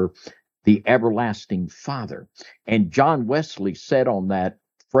called here the Everlasting Father. And John Wesley said on that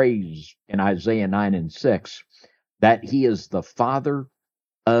phrase in Isaiah 9 and 6 that he is the Father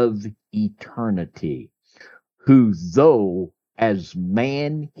of eternity, who though as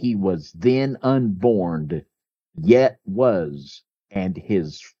man he was then unborn, yet was and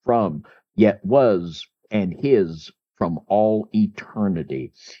his from all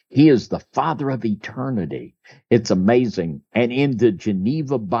eternity. He is the Father of eternity. It's amazing. And in the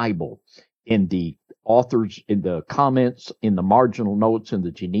Geneva Bible, in the authors in the comments, in the marginal notes in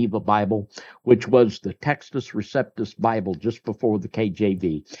the Geneva Bible, which was the Textus Receptus Bible just before the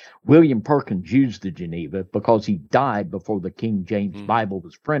KJV. William Perkins used the Geneva because he died before the King James Bible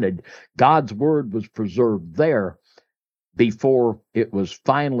was printed. God's word was preserved there before it was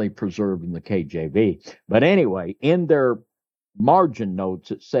finally preserved in the KJV. But anyway, in their margin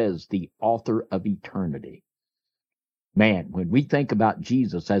notes, it says the author of eternity. Man, when we think about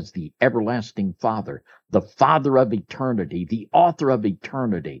Jesus as the everlasting Father, the Father of eternity, the author of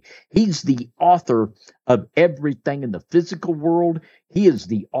eternity, he's the author of everything in the physical world. He is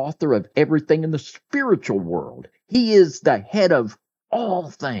the author of everything in the spiritual world. He is the head of all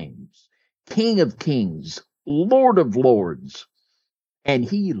things, King of kings, Lord of lords. And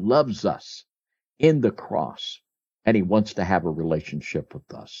he loves us in the cross, and he wants to have a relationship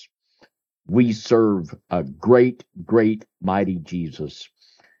with us. We serve a great, great, mighty Jesus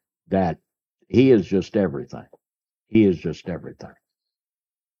that he is just everything. He is just everything.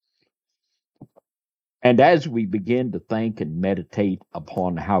 And as we begin to think and meditate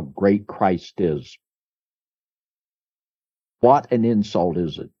upon how great Christ is, what an insult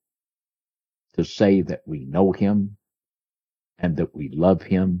is it to say that we know him and that we love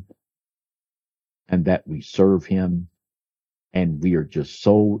him and that we serve him, and we are just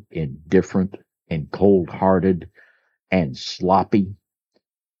so indifferent and cold-hearted and sloppy.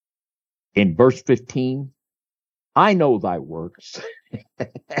 In verse 15, I know thy works.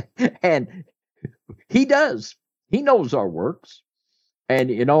 And he does. He knows our works. And,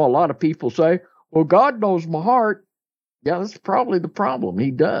 you know, a lot of people say, well, God knows my heart. Yeah, that's probably the problem.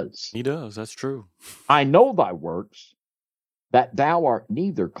 He does. He does. That's true. I know thy works, that thou art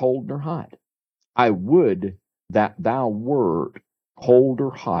neither cold nor hot. I would that thou wert cold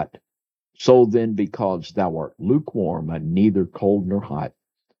or hot. So then, because thou art lukewarm and neither cold nor hot,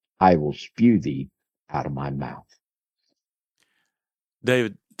 I will spew thee out of my mouth.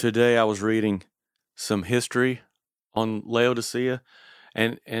 David, today I was reading some history on Laodicea,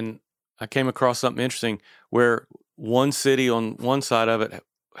 and I came across something interesting where one city on one side of it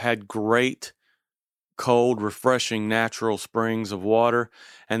had great, cold, refreshing natural springs of water,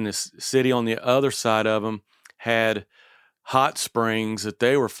 and this city on the other side of them had hot springs that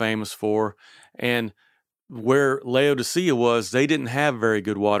they were famous for. And where Laodicea was, they didn't have very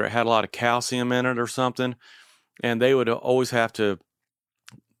good water. It had a lot of calcium in it or something, and they would always have to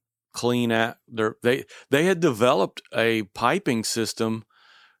clean out they had developed a piping system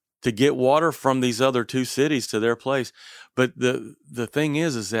to get water from these other two cities to their place. But the thing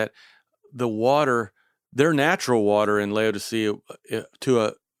is that the water, their natural water in Laodicea,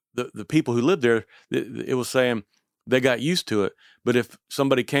 to the people who lived there, it was saying they got used to it. But if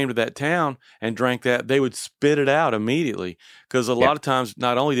somebody came to that town and drank that, they would spit it out immediately, because a lot of times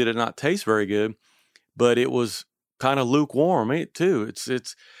not only did it not taste very good, but it was kind of lukewarm too.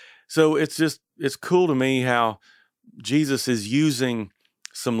 So it's cool to me how Jesus is using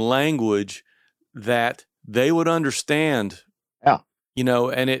some language that they would understand. Yeah. You know,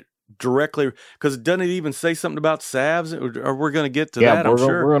 and it directly, because it doesn't even say something about salves, or we're going to get to that, I'm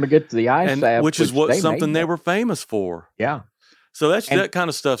sure. We're going to get to the eye salve, which is something they were famous for. Yeah. So that kind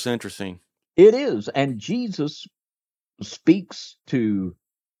of stuff's interesting. It is. And Jesus speaks to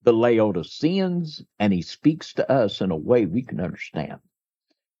the Laodiceans, and he speaks to us in a way we can understand.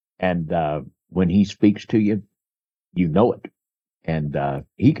 And when he speaks to you, you know it. And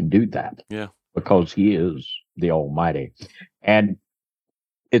he can do that. Yeah. Because he is the Almighty. And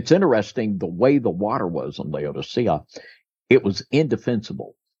it's interesting the way the water was in Laodicea. It was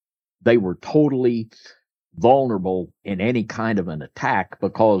indefensible. They were totally vulnerable in any kind of an attack,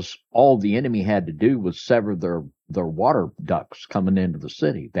 because all the enemy had to do was sever their water ducts coming into the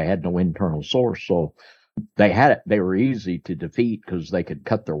city. They had no internal source, so they were easy to defeat because they could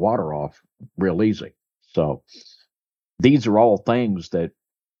cut their water off real easy. So these are all things that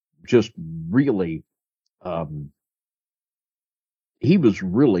just really, he was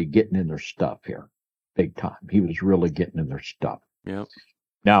really getting in their stuff here, big time. He was really getting in their stuff. Yeah.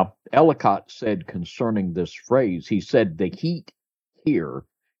 Now, Ellicott said concerning this phrase, he said the heat here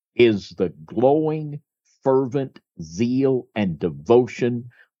is the glowing, fervent zeal and devotion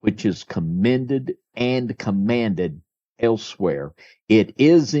which is commended and commanded elsewhere. It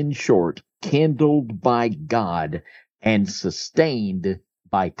is, in short, kindled by God and sustained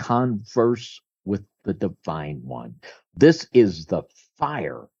by converse with the Divine One. This is the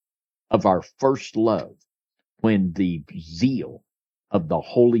fire of our first love, when the zeal of the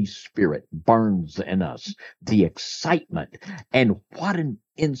Holy Spirit burns in us, the excitement. And what an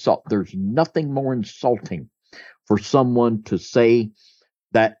insult. There's nothing more insulting for someone to say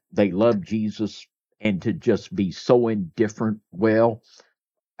that they love Jesus and to just be so indifferent. Well,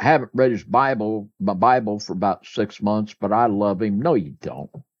 I haven't read my Bible for about 6 months, but I love him. No, you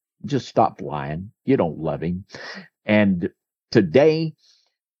don't. Just stop lying. You don't love him. And today,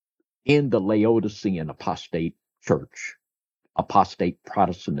 in the Laodicean apostate church, apostate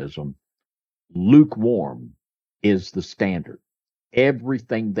Protestantism, lukewarm is the standard.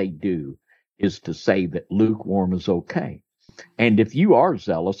 Everything they do is to say that lukewarm is okay. And if you are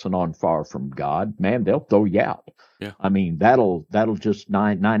zealous and on fire from God, man, they'll throw you out. Yeah. I mean, that'll just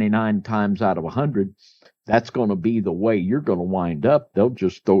 99 times out of 100, that's going to be the way you're going to wind up. They'll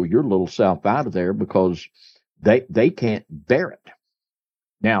just throw your little self out of there because they can't bear it.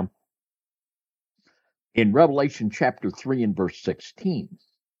 Now, in Revelation chapter 3 and verse 16,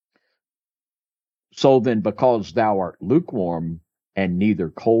 so then because thou art lukewarm and neither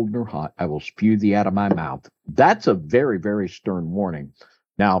cold nor hot, I will spew thee out of my mouth. That's a very, very stern warning.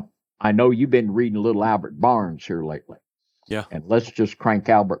 Now, I know you've been reading a little Albert Barnes here lately. Yeah. And let's just crank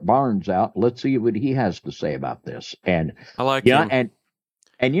Albert Barnes out. Let's see what he has to say about this. And I like him.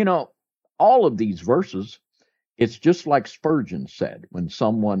 And you know, all of these verses, it's just like Spurgeon said when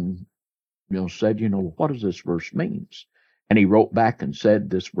someone, said, what does this verse means? And he wrote back and said,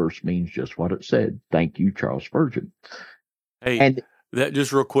 this verse means just what it said. Thank you, Charles Spurgeon. Hey, and that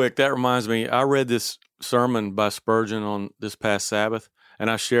just real quick, that reminds me, I read this sermon by Spurgeon on this past Sabbath, and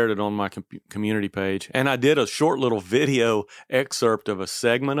I shared it on my community page. And I did a short little video excerpt of a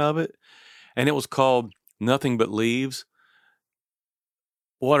segment of it, and it was called Nothing But Leaves.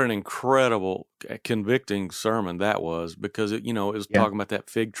 What an incredible, convicting sermon that was, because it was talking about that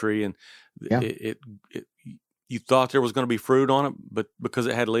fig tree, and it you thought there was going to be fruit on it, but because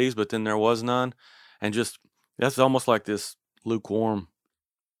it had leaves, but then there was none, and just that's almost like this lukewarm.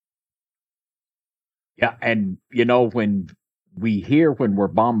 Yeah, and when we're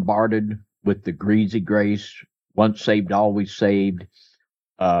bombarded with the greasy grace, once saved, always saved,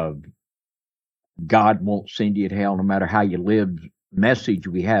 God won't send you to hell no matter how you live, message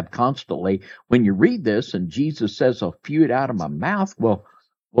we have constantly. When you read this and Jesus says, I'll spew it out of my mouth, well,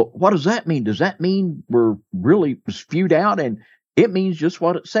 what does that mean? Does that mean we're really spewed out? And it means just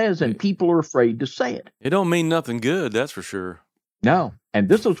what it says, and people are afraid to say it. It don't mean nothing good, that's for sure. No, and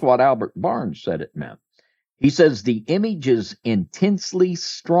this is what Albert Barnes said it meant. He says the image is intensely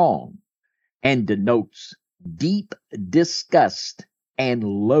strong and denotes deep disgust and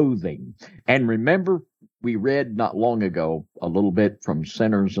loathing. And remember, we read not long ago a little bit from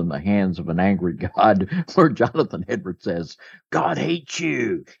Sinners in the Hands of an Angry God, where Jonathan Edwards says, God hates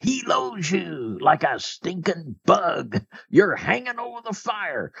you. He loathes you like a stinking bug. You're hanging over the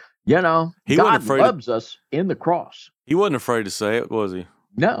fire. God loves us in the cross. He wasn't afraid to say it, was he?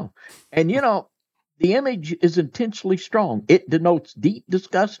 No. And, the image is intentionally strong. It denotes deep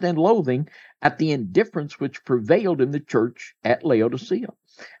disgust and loathing at the indifference which prevailed in the church at Laodicea.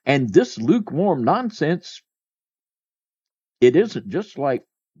 And this lukewarm nonsense, it isn't just like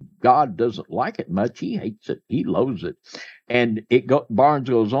God doesn't like it much. He hates it. He loathes it. And Barnes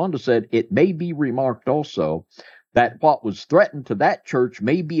goes on to say, it may be remarked also that what was threatened to that church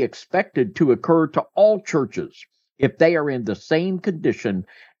may be expected to occur to all churches if they are in the same condition,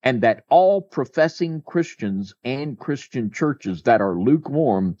 and that all professing Christians and Christian churches that are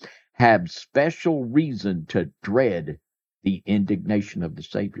lukewarm have special reason to dread the indignation of the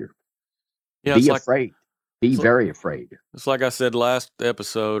Savior. Yeah, be afraid. Be very afraid. It's like I said last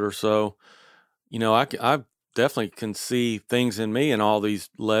episode or so, I definitely can see things in me in all these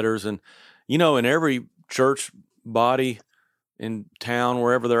letters. And, in every church body in town,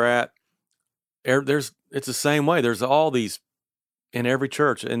 wherever they're at, it's the same way. There's all these in every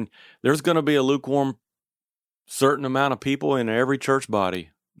church, and there's going to be a lukewarm certain amount of people in every church body,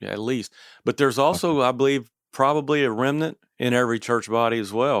 at least. But there's also, I believe, probably a remnant in every church body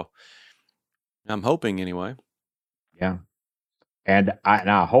as well. I'm hoping, anyway. Yeah, and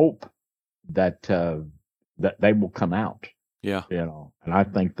I hope that that they will come out. Yeah, and I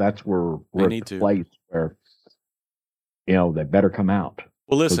think that's where we're at the place where they better come out.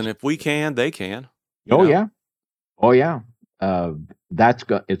 Well, listen, if we can, they can. Oh yeah.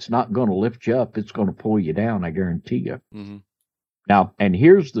 It's not going to lift you up. It's going to pull you down. I guarantee you. Mm-hmm. Now, and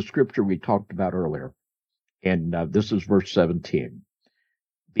here's the scripture we talked about earlier. And this is verse 17.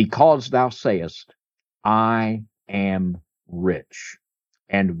 Because thou sayest, I am rich.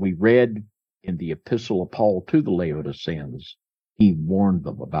 And we read in the epistle of Paul to the Laodiceans, he warned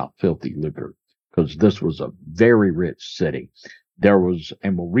them about filthy lucre, because this was a very rich city.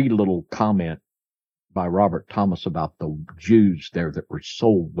 And we'll read a little comment by Robert Thomas about the Jews there that were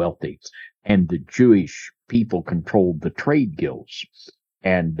so wealthy, and the Jewish people controlled the trade guilds.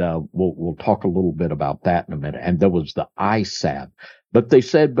 And we'll talk a little bit about that in a minute. And there was the eye salve. But they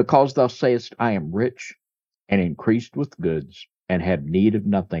said, because thou sayest, I am rich and increased with goods and have need of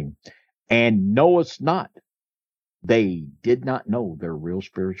nothing, and knowest not. They did not know their real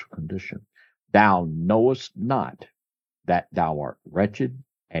spiritual condition. Thou knowest not that thou art wretched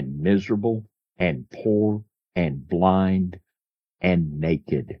and miserable and poor and blind and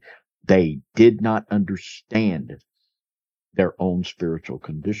naked. They did not understand their own spiritual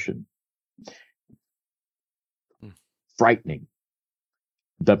condition. Frightening.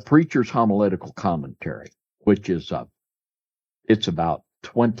 The Preacher's Homiletical Commentary, which is it's about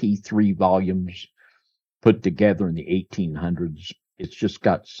 23 volumes put together in the 1800s. It's just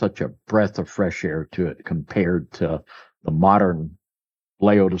got such a breath of fresh air to it compared to the modern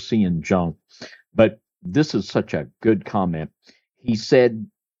Laodicean junk. But this is such a good comment. He said,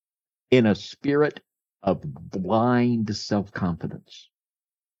 in a spirit of blind self-confidence,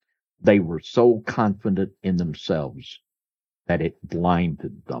 they were so confident in themselves that it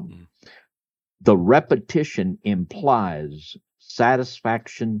blinded them. The repetition implies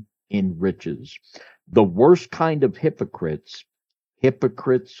satisfaction in riches. The worst kind of hypocrites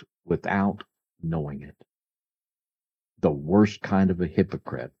without knowing it. The worst kind of a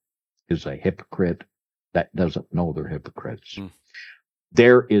hypocrite is a hypocrite that doesn't know they're hypocrites.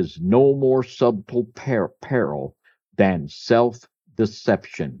 There is no more subtle peril than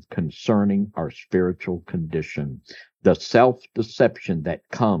self-deception concerning our spiritual condition. The self-deception that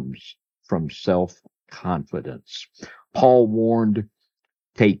comes from self-confidence. Paul warned,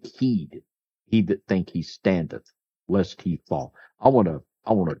 take heed, he that think he standeth, lest he fall. I want to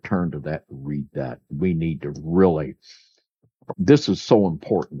turn to that and read that. We need to really, this is so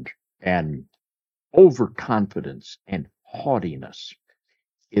important. And overconfidence and haughtiness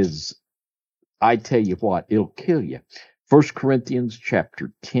is, I tell you what, it'll kill you. 1 Corinthians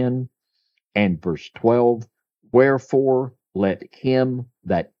chapter 10 and verse 12. Wherefore let him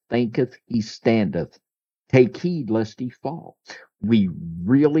that thinketh he standeth take heed lest he fall. We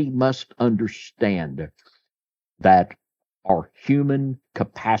really must understand that our human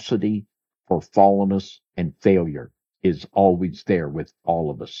capacity for fallenness and failure is always there with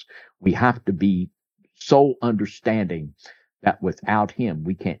all of us. We have to be so understanding that without him,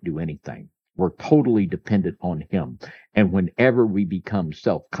 we can't do anything. We're totally dependent on him. And whenever we become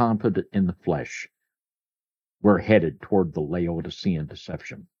self-confident in the flesh, we're headed toward the Laodicean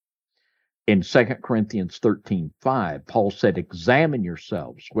deception. In 2 Corinthians 13:5, Paul said, examine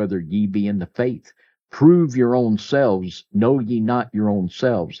yourselves, whether ye be in the faith. Prove your own selves. Know ye not your own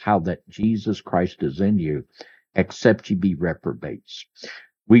selves, how that Jesus Christ is in you, except ye be reprobates.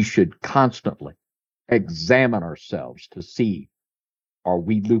 We should constantly examine ourselves to see, are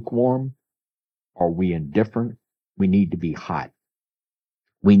we lukewarm? Are we indifferent? We need to be hot.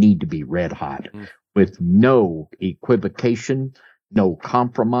 We need to be red hot with no equivocation, no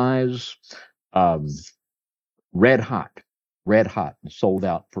compromise, red hot, and sold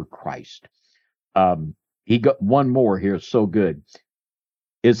out for Christ. He got one more here, so good.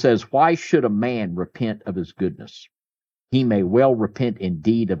 It says, why should a man repent of his goodness? He may well repent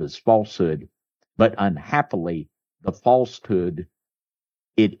indeed of his falsehood, but unhappily the falsehood,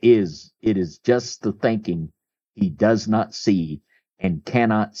 it is just the thinking he does not see and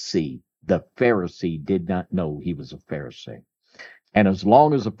cannot see. The Pharisee did not know he was a Pharisee. And as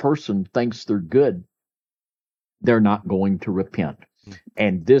long as a person thinks they're good, they're not going to repent.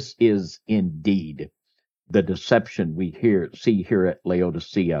 And this is indeed the deception we see here at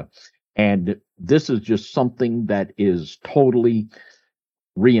Laodicea. And this is just something that is totally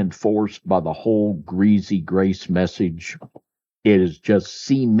reinforced by the whole greasy grace message. It is just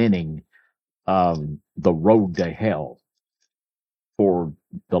cementing the road to hell for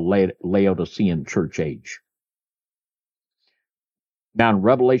the Laodicean church age. Now in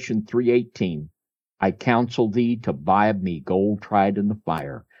Revelation 3:18, I counsel thee to buy of me gold tried in the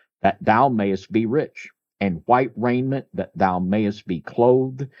fire, that thou mayest be rich, and white raiment, that thou mayest be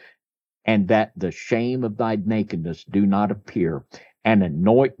clothed, and that the shame of thy nakedness do not appear, and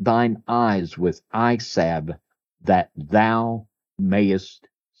anoint thine eyes with eye salve, that thou mayest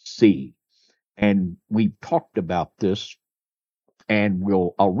see. And we talked about this, and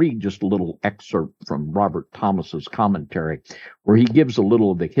I'll read just a little excerpt from Robert Thomas's commentary, where he gives a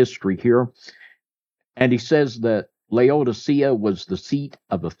little of the history here. And he says that Laodicea was the seat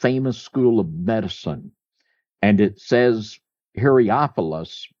of a famous school of medicine. And it says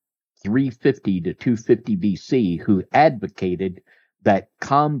Hierapolis, 350 to 250 BC, who advocated that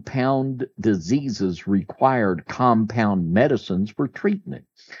compound diseases required compound medicines for treatment.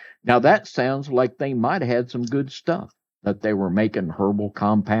 Now that sounds like they might have had some good stuff. that they were making herbal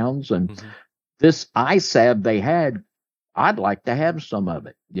compounds. And Mm-hmm. this eye salve they had, I'd like to have some of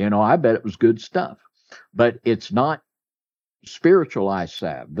it. I bet it was good stuff. But it's not spiritual eye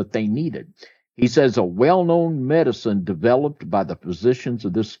salve that they needed. He says a well-known medicine developed by the physicians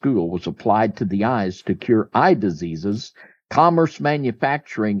of this school was applied to the eyes to cure eye diseases. Commerce,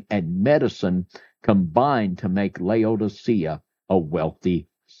 manufacturing, and medicine combined to make Laodicea a wealthy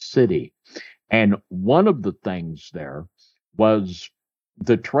city. And one of the things there was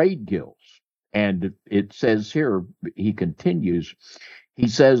the trade guilds. And it says here, he continues, he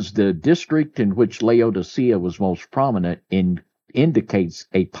says the district in which Laodicea was most prominent indicates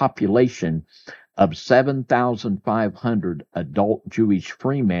a population of 7,500 adult Jewish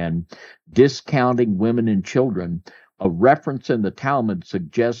freemen, discounting women and children. A reference in the Talmud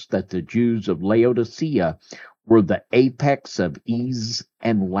suggests that the Jews of Laodicea were the apex of ease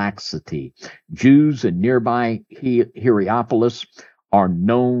and laxity. Jews in nearby Hierapolis are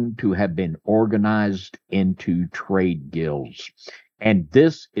known to have been organized into trade guilds. And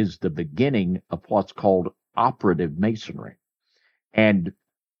this is the beginning of what's called operative masonry. And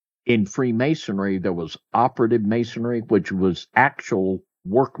in Freemasonry, there was operative masonry, which was actual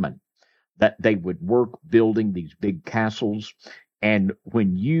workmen, that they would work building these big castles. And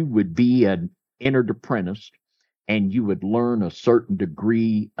when you would be an entered apprentice and you would learn a certain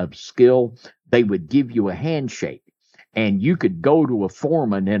degree of skill, they would give you a handshake. And you could go to a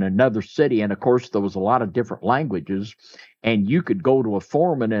foreman in another city. And of course, there was a lot of different languages. And you could go to a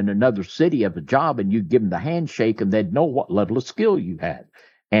foreman in another city of a job and you'd give them the handshake and they'd know what level of skill you had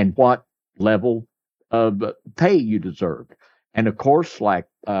and what level of pay you deserved. And of course, like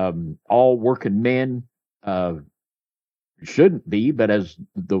all working men shouldn't be, but as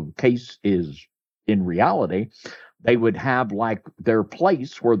the case is in reality, they would have like their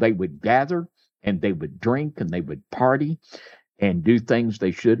place where they would gather and they would drink and they would party and do things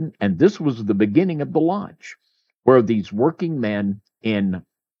they shouldn't. And this was the beginning of the lodge, where these working men in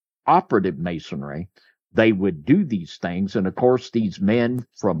operative masonry, they would do these things. And of course, these men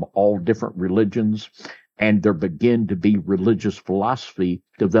from all different religions, and there begin to be religious philosophy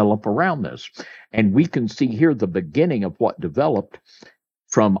develop around this. And we can see here the beginning of what developed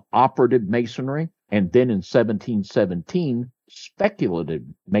from operative masonry. And then in 1717, speculative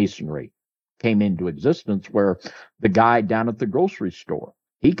masonry came into existence, where the guy down at the grocery store,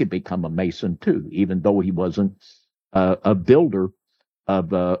 he could become a mason too, even though he wasn't a builder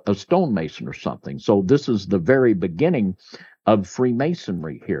of a stonemason or something. So this is the very beginning of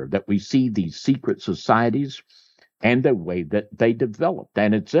Freemasonry here, that we see these secret societies and the way that they developed.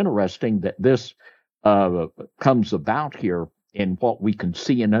 And it's interesting that this comes about here in what we can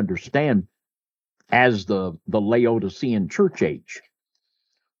see and understand as the Laodicean church age.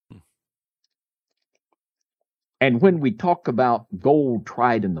 And when we talk about gold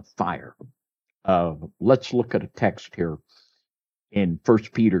tried in the fire, let's look at a text here in 1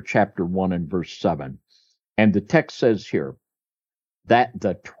 Peter chapter 1 and verse 7. And the text says here, that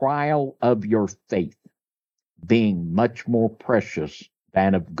the trial of your faith, being much more precious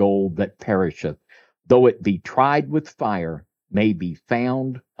than of gold that perisheth, though it be tried with fire, may be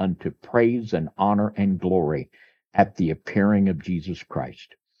found unto praise and honor and glory at the appearing of Jesus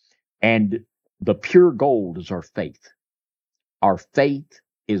Christ. And the pure gold is our faith. Our faith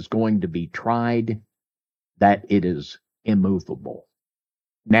is going to be tried, that it is immovable.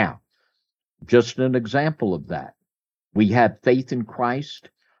 Now, just an example of that. We have faith in Christ,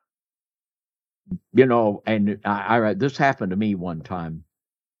 and I this happened to me one time,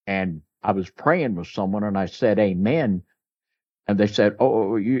 and I was praying with someone and I said, amen. And they said,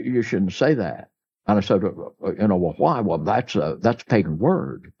 oh, you shouldn't say that. And I said, well, why? Well, that's a pagan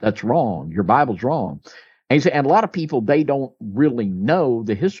word. That's wrong. Your Bible's wrong. And he said, and a lot of people, they don't really know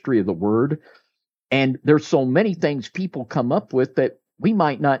the history of the word. And there's so many things people come up with that we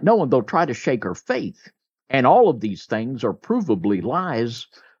might not know, and they'll try to shake our faith. And all of these things are provably lies.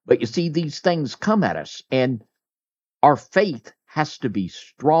 But you see, these things come at us, and our faith has to be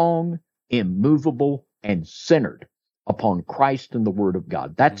strong, immovable, and centered upon Christ and the Word of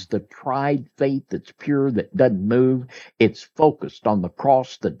God. That's the tried faith that's pure, that doesn't move. It's focused on the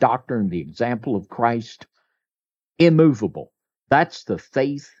cross, the doctrine, the example of Christ. Immovable. That's the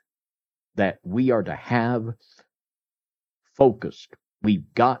faith that we are to have focused.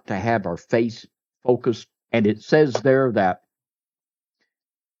 We've got to have our faith focused. And it says there that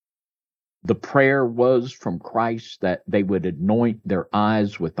the prayer was from Christ that they would anoint their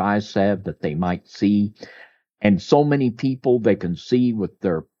eyes with eye salve that they might see. And so many people, they can see with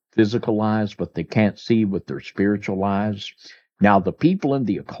their physical eyes, but they can't see with their spiritual eyes. Now, the people in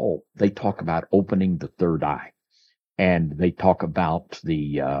the occult, they talk about opening the third eye. and they talk about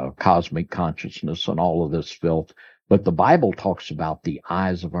the cosmic consciousness and all of this filth. But the Bible talks about the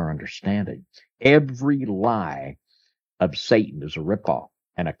eyes of our understanding. Every lie of Satan is a ripoff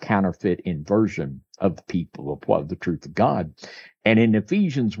and a counterfeit inversion of the people of the truth of God. And in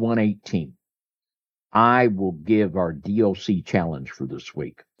Ephesians 1:18, I will give our DOC challenge for this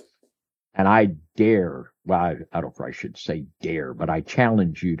week. And I dare, well, I don't know if I should say dare, but I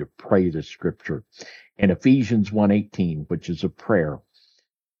challenge you to pray this scripture in Ephesians 1:18, which is a prayer.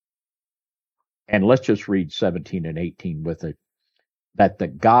 And let's just read 17 and 18 with it. That the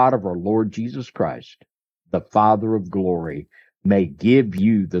God of our Lord Jesus Christ, the Father of glory, may give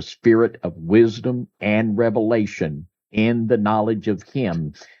you the spirit of wisdom and revelation in the knowledge of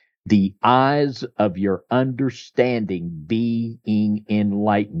him, the eyes of your understanding being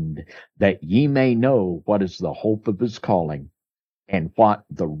enlightened, that ye may know what is the hope of his calling, and what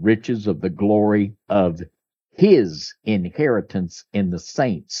the riches of the glory of his inheritance in the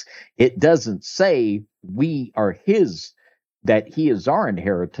saints. It doesn't say we are his, that he is our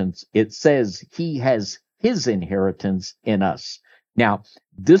inheritance. It says he has his inheritance in us. Now,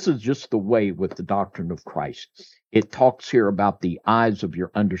 this is just the way with the doctrine of Christ. It talks here about the eyes of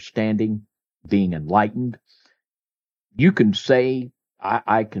your understanding being enlightened. You can say,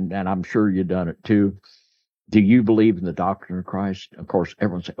 I can, and I'm sure you've done it too. Do you believe in the doctrine of Christ? Of course,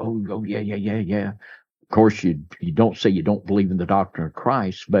 everyone say, oh, yeah. Of course, you don't say you don't believe in the doctrine of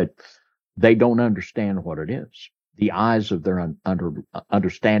Christ, but they don't understand what it is. The eyes of their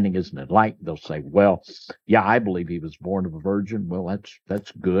understanding isn't enlightened. They'll say, well, yeah, I believe he was born of a virgin. Well,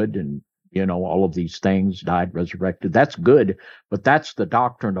 that's good. And, all of these things, died, resurrected. That's good. But that's the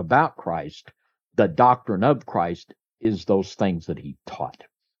doctrine about Christ. The doctrine of Christ is those things that he taught.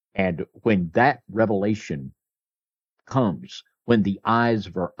 And when that revelation comes, when the eyes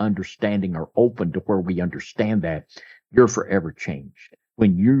of our understanding are open to where we understand that, you're forever changed.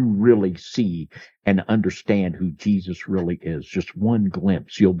 When you really see and understand who Jesus really is, just one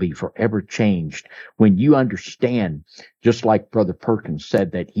glimpse, you'll be forever changed. When you understand, just like Brother Perkins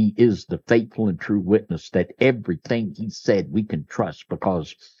said, that he is the faithful and true witness, that everything he said we can trust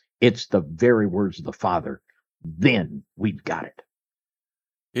because it's the very words of the Father, then we've got it.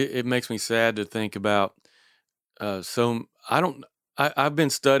 It makes me sad to think about. I've been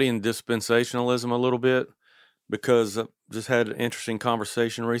studying dispensationalism a little bit, because I just had an interesting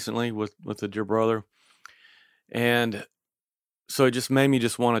conversation recently with a dear brother. And so it just made me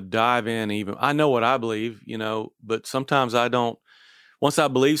just want to dive in even. I know what I believe, but sometimes I don't. Once I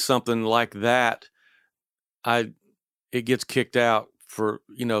believe something like that, it gets kicked out for,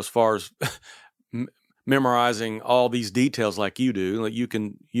 as far as memorizing all these details like you do. Like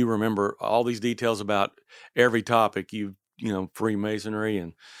you remember all these details about every topic, Freemasonry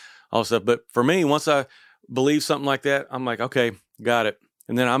and all stuff. But for me, once I believe something like that, I'm like, okay, got it.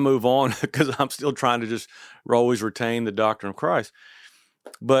 And then I move on because I'm still trying to just always retain the doctrine of Christ.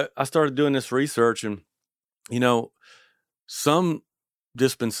 But I started doing this research, and, some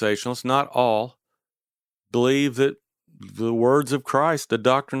dispensationalists, not all, believe that the words of Christ, the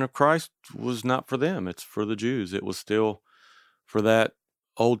doctrine of Christ, was not for them. It's for the Jews. It was still for that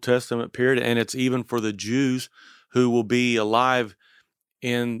Old Testament period, and it's even for the Jews who will be alive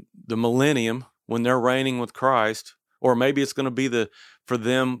in the millennium when they're reigning with Christ, or maybe it's going to be for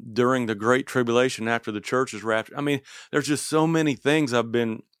them during the Great Tribulation after the church is raptured. I mean, there's just so many things I've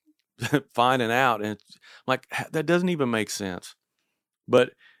been finding out, and it's like, that doesn't even make sense.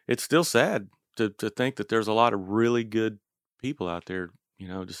 But it's still sad to think that there's a lot of really good people out there,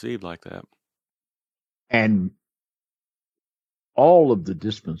 deceived like that. And all of the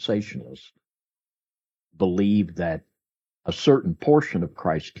dispensationalists believe that a certain portion of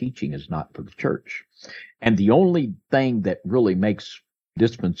Christ's teaching is not for the church. And the only thing that really makes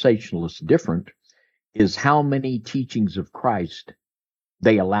dispensationalists different is how many teachings of Christ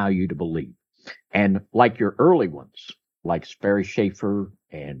they allow you to believe. And like your early ones, like Sperry Schaefer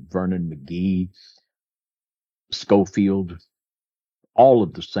and Vernon McGee, Schofield, all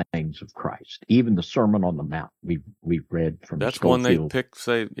of the sayings of Christ, even the Sermon on the Mount we've read from That's Schofield. One they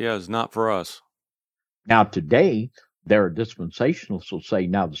say, is not for us. Now today, there are dispensationalists who say,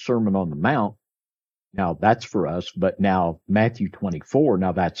 now the Sermon on the Mount, now that's for us, but now Matthew 24,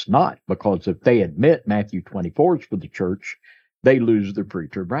 now that's not, because if they admit Matthew 24 is for the church, they lose their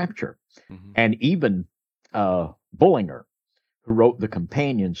preacher of rapture. Mm-hmm. And even Bullinger, who wrote the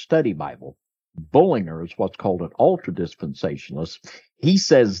Companion Study Bible, Bullinger is what's called an ultra-dispensationalist. He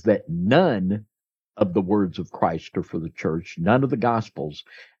says that none of the words of Christ are for the church, none of the Gospels,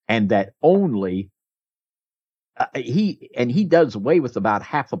 and that only he does away with about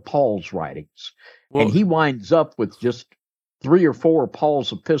half of Paul's writings, and Well, he winds up with just 3 or 4 of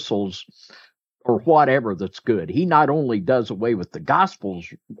Paul's epistles or whatever that's good. He not only does away with the Gospels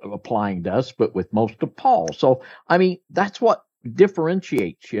applying to us, but with most of Paul. So, I mean, that's what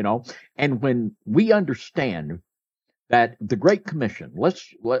differentiates, you know. And when we understand that the Great Commission,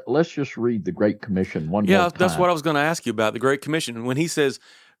 let's just read the Great Commission one more yeah, time. that's what I was going to ask you about, the Great Commission. When he says,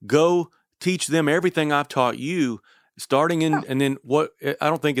 go teach them everything I've taught you, starting in, and then what, I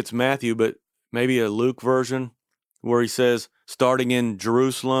don't think it's Matthew, but maybe a Luke version where he says, starting in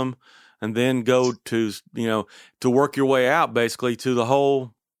Jerusalem, and then go to, to work your way out basically to the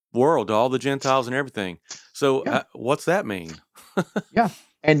whole world, to all the Gentiles and everything. So what's that mean? Yeah.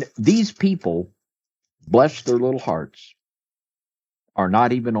 And these people, bless their little hearts, are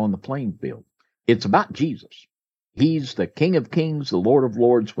not even on the playing field. It's about Jesus. He's the King of Kings, the Lord of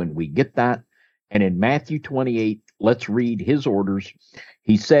Lords, when we get that. And in Matthew 28, let's read his orders.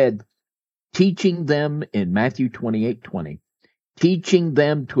 He said, teaching them in Matthew 28:20, teaching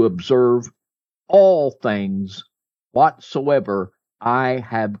them to observe all things whatsoever I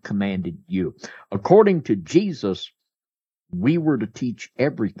have commanded you. According to Jesus, we were to teach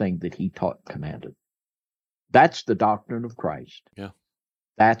everything that he taught, commanded. That's the doctrine of Christ. Yeah.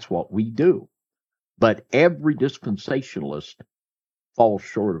 That's what we do. But every dispensationalist falls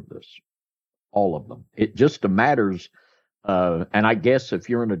short of this. All of them. It just matters. And I guess if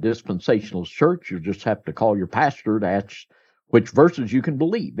you're in a dispensationalist church, you just have to call your pastor to ask which verses you can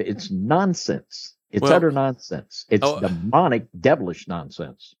believe. It's nonsense. It's utter nonsense. It's demonic, devilish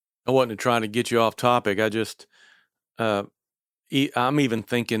nonsense. I wasn't trying to get you off topic. I just, I'm even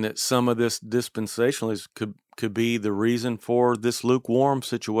thinking that some of this dispensationalism could be the reason for this lukewarm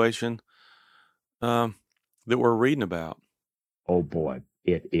situation that we're reading about. Oh boy,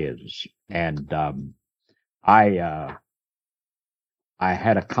 it is. And I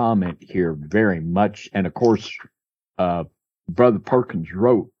had a comment here very much, and of course, Brother Perkins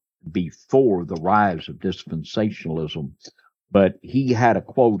wrote before the rise of dispensationalism, but he had a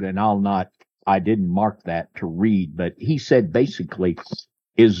quote, and I didn't mark that to read, but he said basically,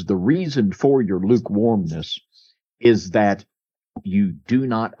 is the reason for your lukewarmness is that you do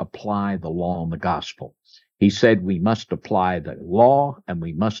not apply the law and the gospel. He said we must apply the law and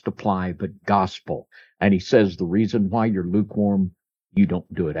we must apply the gospel. And he says the reason why you're lukewarm, you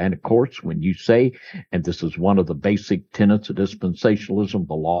don't do it. And of course, when you say, and this is one of the basic tenets of dispensationalism,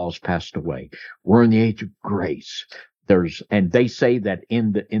 the law has passed away. We're in the age of grace. And they say that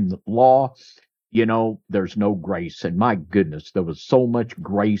in the law, there's no grace. And my goodness, there was so much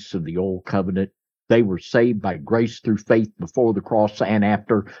grace in the old covenant. They were saved by grace through faith before the cross and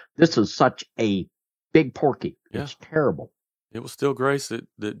after. This is such a big porky. Yeah. It's terrible. It was still grace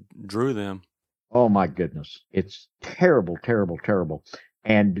that drew them. Oh my goodness. It's terrible, terrible, terrible.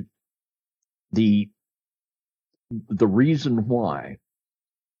 And the reason why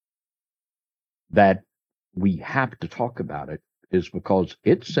that we have to talk about it is because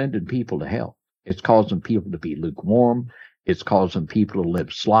it's sending people to hell. It's causing people to be lukewarm. It's causing people to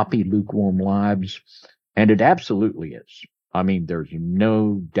live sloppy, lukewarm lives. And it absolutely is. I mean, there's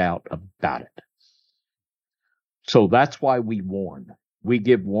no doubt about it. So that's why we warn. We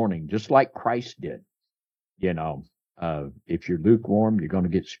give warning, just like Christ did. If you're lukewarm, you're going to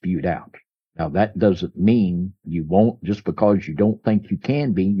get spewed out. Now, that doesn't mean you won't, just because you don't think you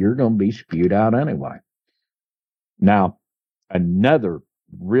can be, you're going to be spewed out anyway. Now, another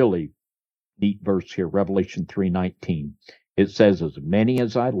really neat verse here, Revelation 3:19. It says, as many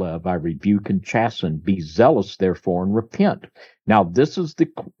as I love, I rebuke and chasten. Be zealous, therefore, and repent. Now, this is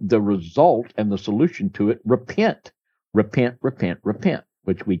the result and the solution to it. Repent, repent, repent, repent,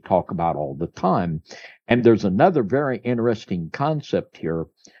 which we talk about all the time. And there's another very interesting concept here,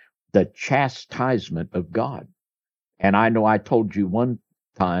 the chastisement of God. And I know I told you one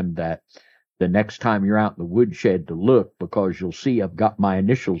time that the next time you're out in the woodshed to look, because you'll see I've got my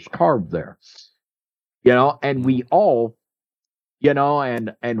initials carved there. And we all,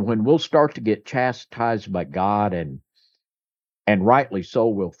 and when we'll start to get chastised by God, and rightly so,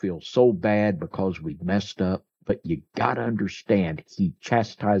 we'll feel so bad because we've messed up. But you got to understand, he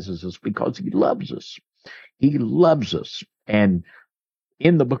chastises us because he loves us. He loves us. And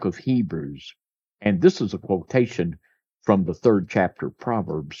in the book of Hebrews, and this is a quotation from the 3rd chapter of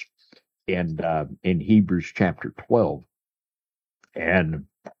Proverbs, and in Hebrews chapter 12. And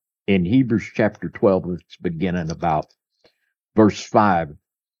in Hebrews chapter 12, it's beginning about verse 5.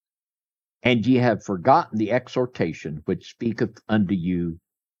 And ye have forgotten the exhortation which speaketh unto you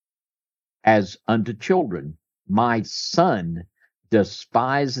as unto children. My son,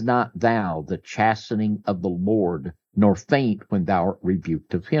 Despise not thou the chastening of the Lord, nor faint when thou art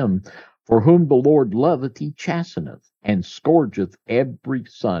rebuked of him. For whom the Lord loveth, he chasteneth, and scourgeth every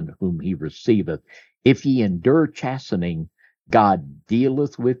son whom he receiveth. If ye endure chastening, God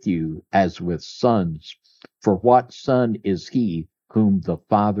dealeth with you as with sons. For what son is he whom the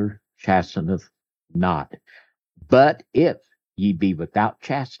Father chasteneth not? But if ye be without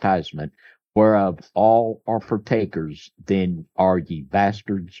chastisement, whereof all are partakers, then are ye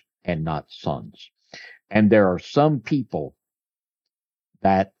bastards and not sons. And there are some people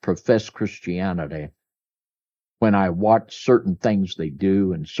that profess Christianity. When I watch certain things they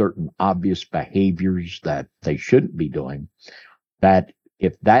do and certain obvious behaviors that they shouldn't be doing, that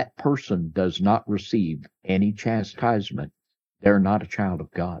if that person does not receive any chastisement, they're not a child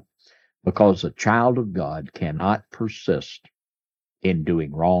of God. Because a child of God cannot persist in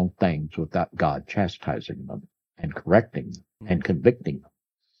doing wrong things without God chastising them and correcting them and convicting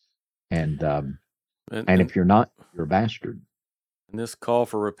them. And if you're not, you're a bastard. And this call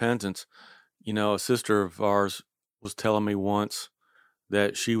for repentance, a sister of ours was telling me once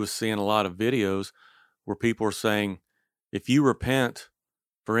that she was seeing a lot of videos where people are saying, if you repent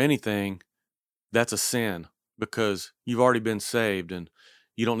for anything, that's a sin because you've already been saved and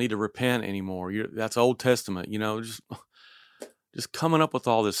you don't need to repent anymore. That's Old Testament, just coming up with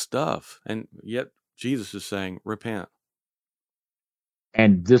all this stuff. And yet Jesus is saying, repent.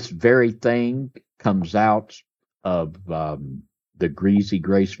 And this very thing comes out of the Greasy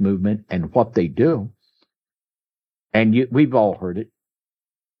Grace movement and what they do. And we've all heard it,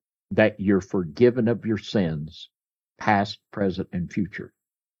 that you're forgiven of your sins, past, present, and future.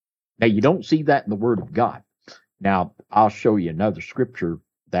 Now, you don't see that in the Word of God. Now, I'll show you another scripture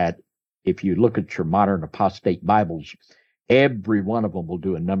that if you look at your modern apostate Bibles, every one of them will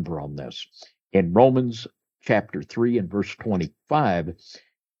do a number on this. In Romans chapter 3 and verse 25,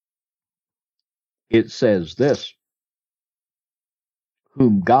 it says this,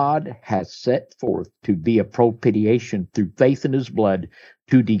 whom God has set forth to be a propitiation through faith in his blood,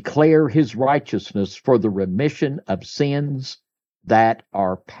 to declare his righteousness for the remission of sins that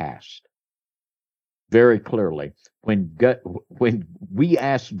are past. Very clearly, when we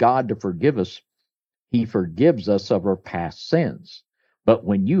ask God to forgive us, he forgives us of our past sins. But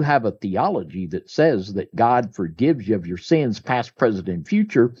when you have a theology that says that God forgives you of your sins, past, present, and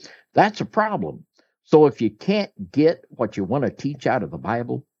future, that's a problem. So if you can't get what you want to teach out of the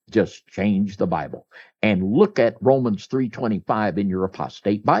Bible, just change the Bible and look at Romans 3:25 in your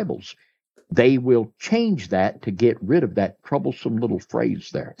apostate Bibles. They will change that to get rid of that troublesome little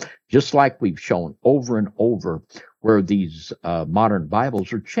phrase there, just like we've shown over and over where these modern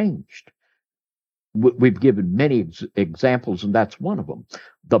Bibles are changed. We've given many examples, and that's one of them.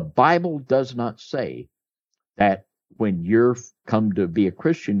 The Bible does not say that when you're come to be a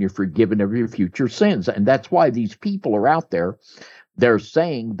Christian, you're forgiven of your future sins. And that's why these people are out there. They're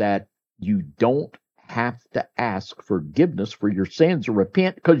saying that you don't have to ask forgiveness for your sins or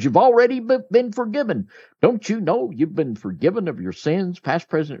repent because you've already been forgiven. Don't you know you've been forgiven of your sins, past,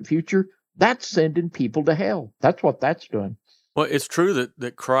 present, and future? That's sending people to hell. That's what that's doing. Well, it's true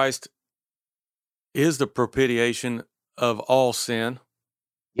that Christ is the propitiation of all sin.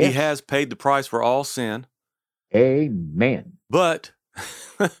 Yes. He has paid the price for all sin. Amen. But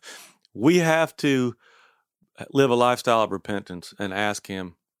we have to live a lifestyle of repentance and ask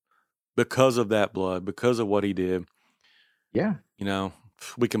him because of that blood, because of what he did. Yeah.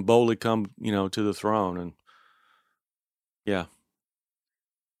 We can boldly come, to the throne. And yeah.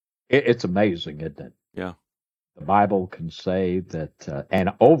 It's amazing, isn't it? Yeah. The Bible can say that,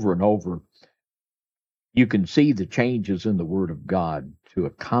 and over, you can see the changes in the Word of God to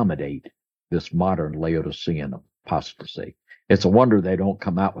accommodate this modern Laodicean apostasy. It's a wonder they don't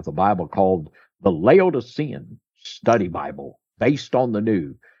come out with a Bible called the Laodicean Study Bible, based on the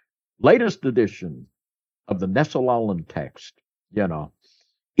new, latest edition of the Nestle-Aland text.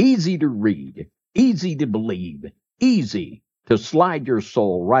 Easy to read, easy to believe, easy to slide your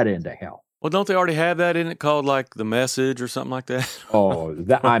soul right into hell. Well, don't they already have that in it called like the Message or something like that? Oh,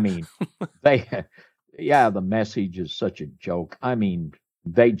 the Message is such a joke.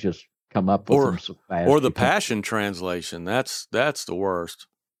 They just come up with them so fast. Or the Passion Translation. That's the worst.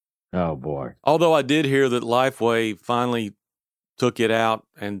 Oh, boy. Although I did hear that Lifeway finally took it out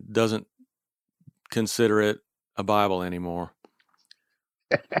and doesn't consider it a Bible anymore.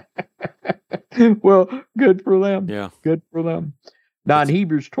 Well, good for them. Yeah. Good for them. Now, in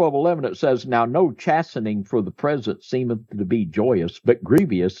Hebrews 12:11, it says, now no chastening for the present seemeth to be joyous, but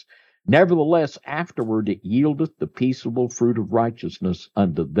grievous. Nevertheless, afterward it yieldeth the peaceable fruit of righteousness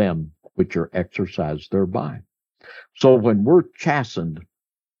unto them which are exercised thereby. So when we're chastened,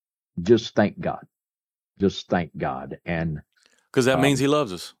 just thank God. Just thank God. And Because that means he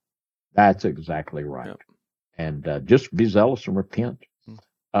loves us. that's exactly right. Yep. And just be zealous and repent.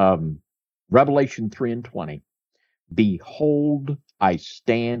 Mm. Revelation 3:20. Behold, I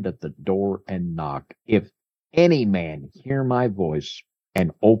stand at the door and knock. If any man hear my voice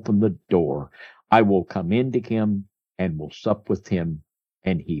and open the door, I will come into him and will sup with him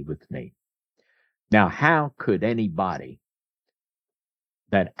and he with me. Now, how could anybody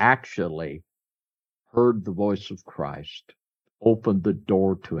that actually heard the voice of Christ, opened the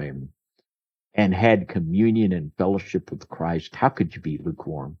door to him, and had communion and fellowship with Christ, how could you be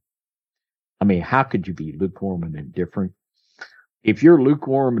lukewarm? I mean, how could you be lukewarm and indifferent? If you're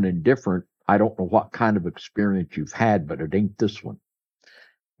lukewarm and indifferent, I don't know what kind of experience you've had, but it ain't this one.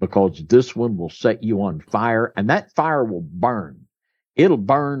 Because this one will set you on fire, and that fire will burn. It'll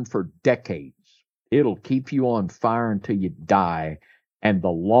burn for decades. It'll keep you on fire until you die. And the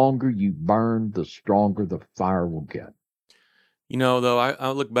longer you burn, the stronger the fire will get. You know, though,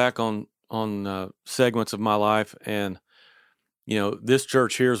 I look back on segments of my life, and you know, this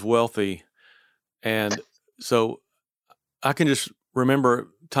church here is wealthy, and so I can just remember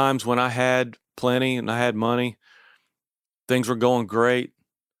times when I had plenty and I had money, things were going great.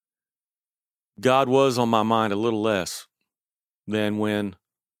 God was on my mind a little less than when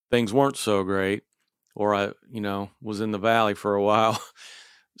things weren't so great, or I, you know, was in the valley for a while.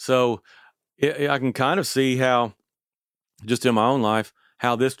 So I can kind of see how, just in my own life,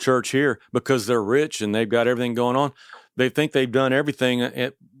 how this church here, because they're rich and they've got everything going on, they think they've done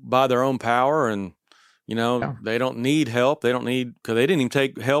everything by their own power, and you know, they don't need help. They don't need, because they didn't even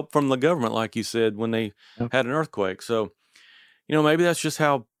take help from the government, like you said, when they had an earthquake. So, you know, maybe that's just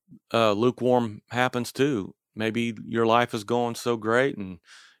how lukewarm happens too. Maybe your life is going so great and you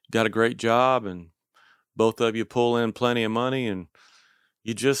got a great job and both of you pull in plenty of money and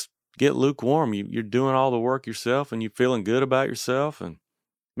you just get lukewarm. You're doing all the work yourself and you're feeling good about yourself. And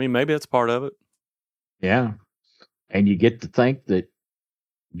I mean, maybe that's part of it. Yeah. And you get to think that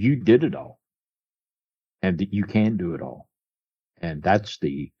you did it all and that you can do it all. And that's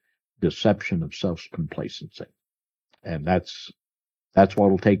the deception of self-complacency. And that's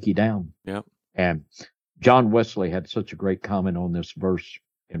what'll take you down. Yeah. And John Wesley had such a great comment on this verse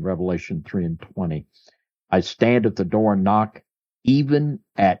in Revelation 3:20. I stand at the door and knock, even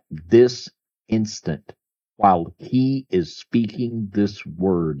at this instant, while he is speaking this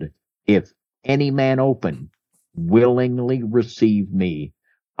word. If any man open, willingly receive me,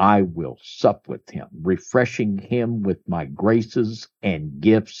 I will sup with him, refreshing him with my graces and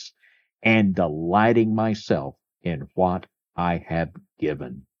gifts, and delighting myself in what I have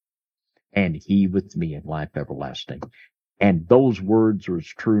given, and he with me in life everlasting. And those words are as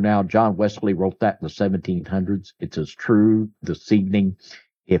true now. John Wesley wrote that in the 1700s. It's as true this evening.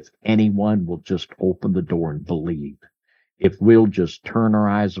 If anyone will just open the door and believe, if we'll just turn our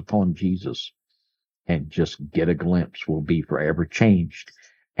eyes upon Jesus and just get a glimpse, we'll be forever changed,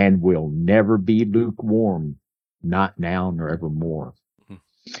 and we'll never be lukewarm, not now nor evermore.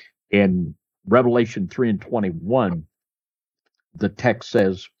 Mm-hmm. In Revelation 3:21, the text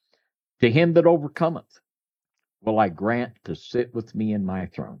says, to him that overcometh will I grant to sit with me in my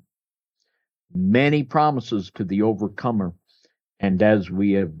throne. Many promises to the overcomer. And as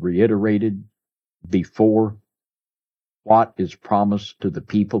we have reiterated before, what is promised to the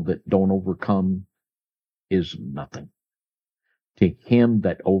people that don't overcome is nothing. To him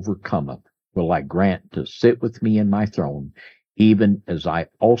that overcometh will I grant to sit with me in my throne, even as I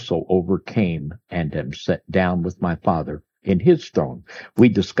also overcame and am set down with my Father in his throne. We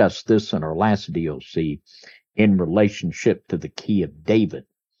discussed this in our last DOC in relationship to the key of David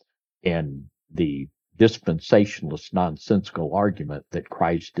and the dispensationalist nonsensical argument that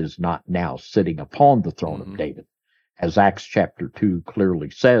Christ is not now sitting upon the throne of David, as Acts chapter 2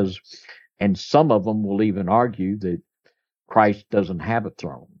 clearly says. And some of them will even argue that Christ doesn't have a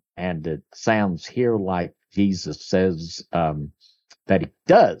throne. And it sounds here like Jesus says that he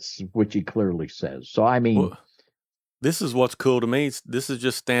does, which he clearly says. So, I mean, well, this is what's cool to me. This is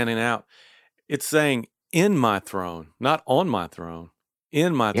just standing out. It's saying in my throne, not on my throne,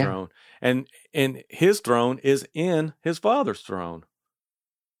 in my throne. And his throne is in his Father's throne.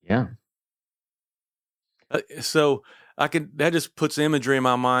 Yeah. So that just puts imagery in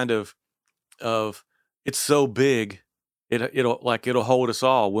my mind of it's so big, it'll hold us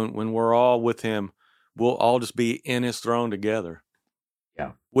all. When we're all with him, we'll all just be in his throne together.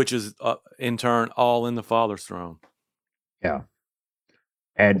 Yeah. Which is in turn all in the Father's throne. Yeah.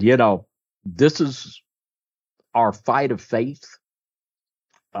 And you know, this is our fight of faith.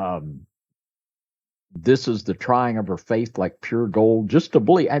 This is the trying of our faith like pure gold, just to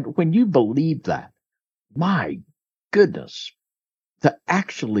believe. And when you believe that, my goodness, to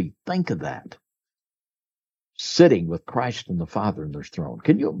actually think of that, sitting with Christ and the Father in their throne.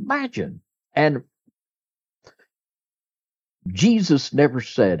 Can you imagine? And Jesus never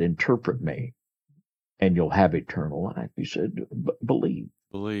said, interpret me and you'll have eternal life. He said, believe.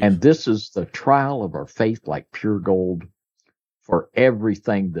 Believe. And this is the trial of our faith like pure gold. For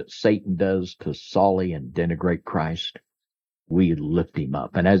everything that Satan does to sully and denigrate Christ, we lift him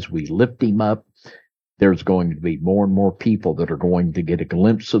up. And as we lift him up, there's going to be more and more people that are going to get a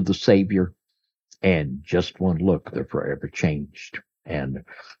glimpse of the Savior. And just one look, they're forever changed. And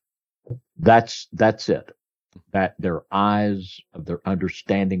that's it. That their eyes of their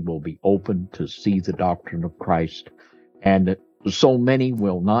understanding will be open to see the doctrine of Christ. And so many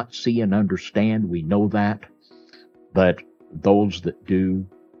will not see and understand. We know that. But those that do,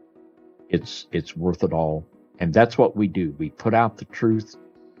 it's worth it all. And that's what we do. We put out the truth.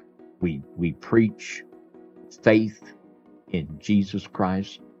 We preach faith in Jesus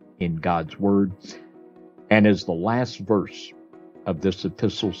Christ, in God's word. And as the last verse of this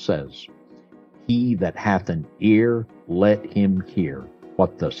epistle says, he that hath an ear, let him hear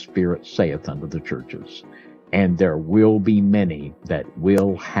what the Spirit saith unto the churches. And there will be many that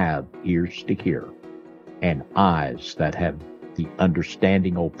will have ears to hear and eyes that have the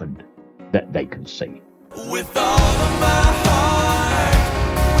understanding opened that they can see. With all of my heart.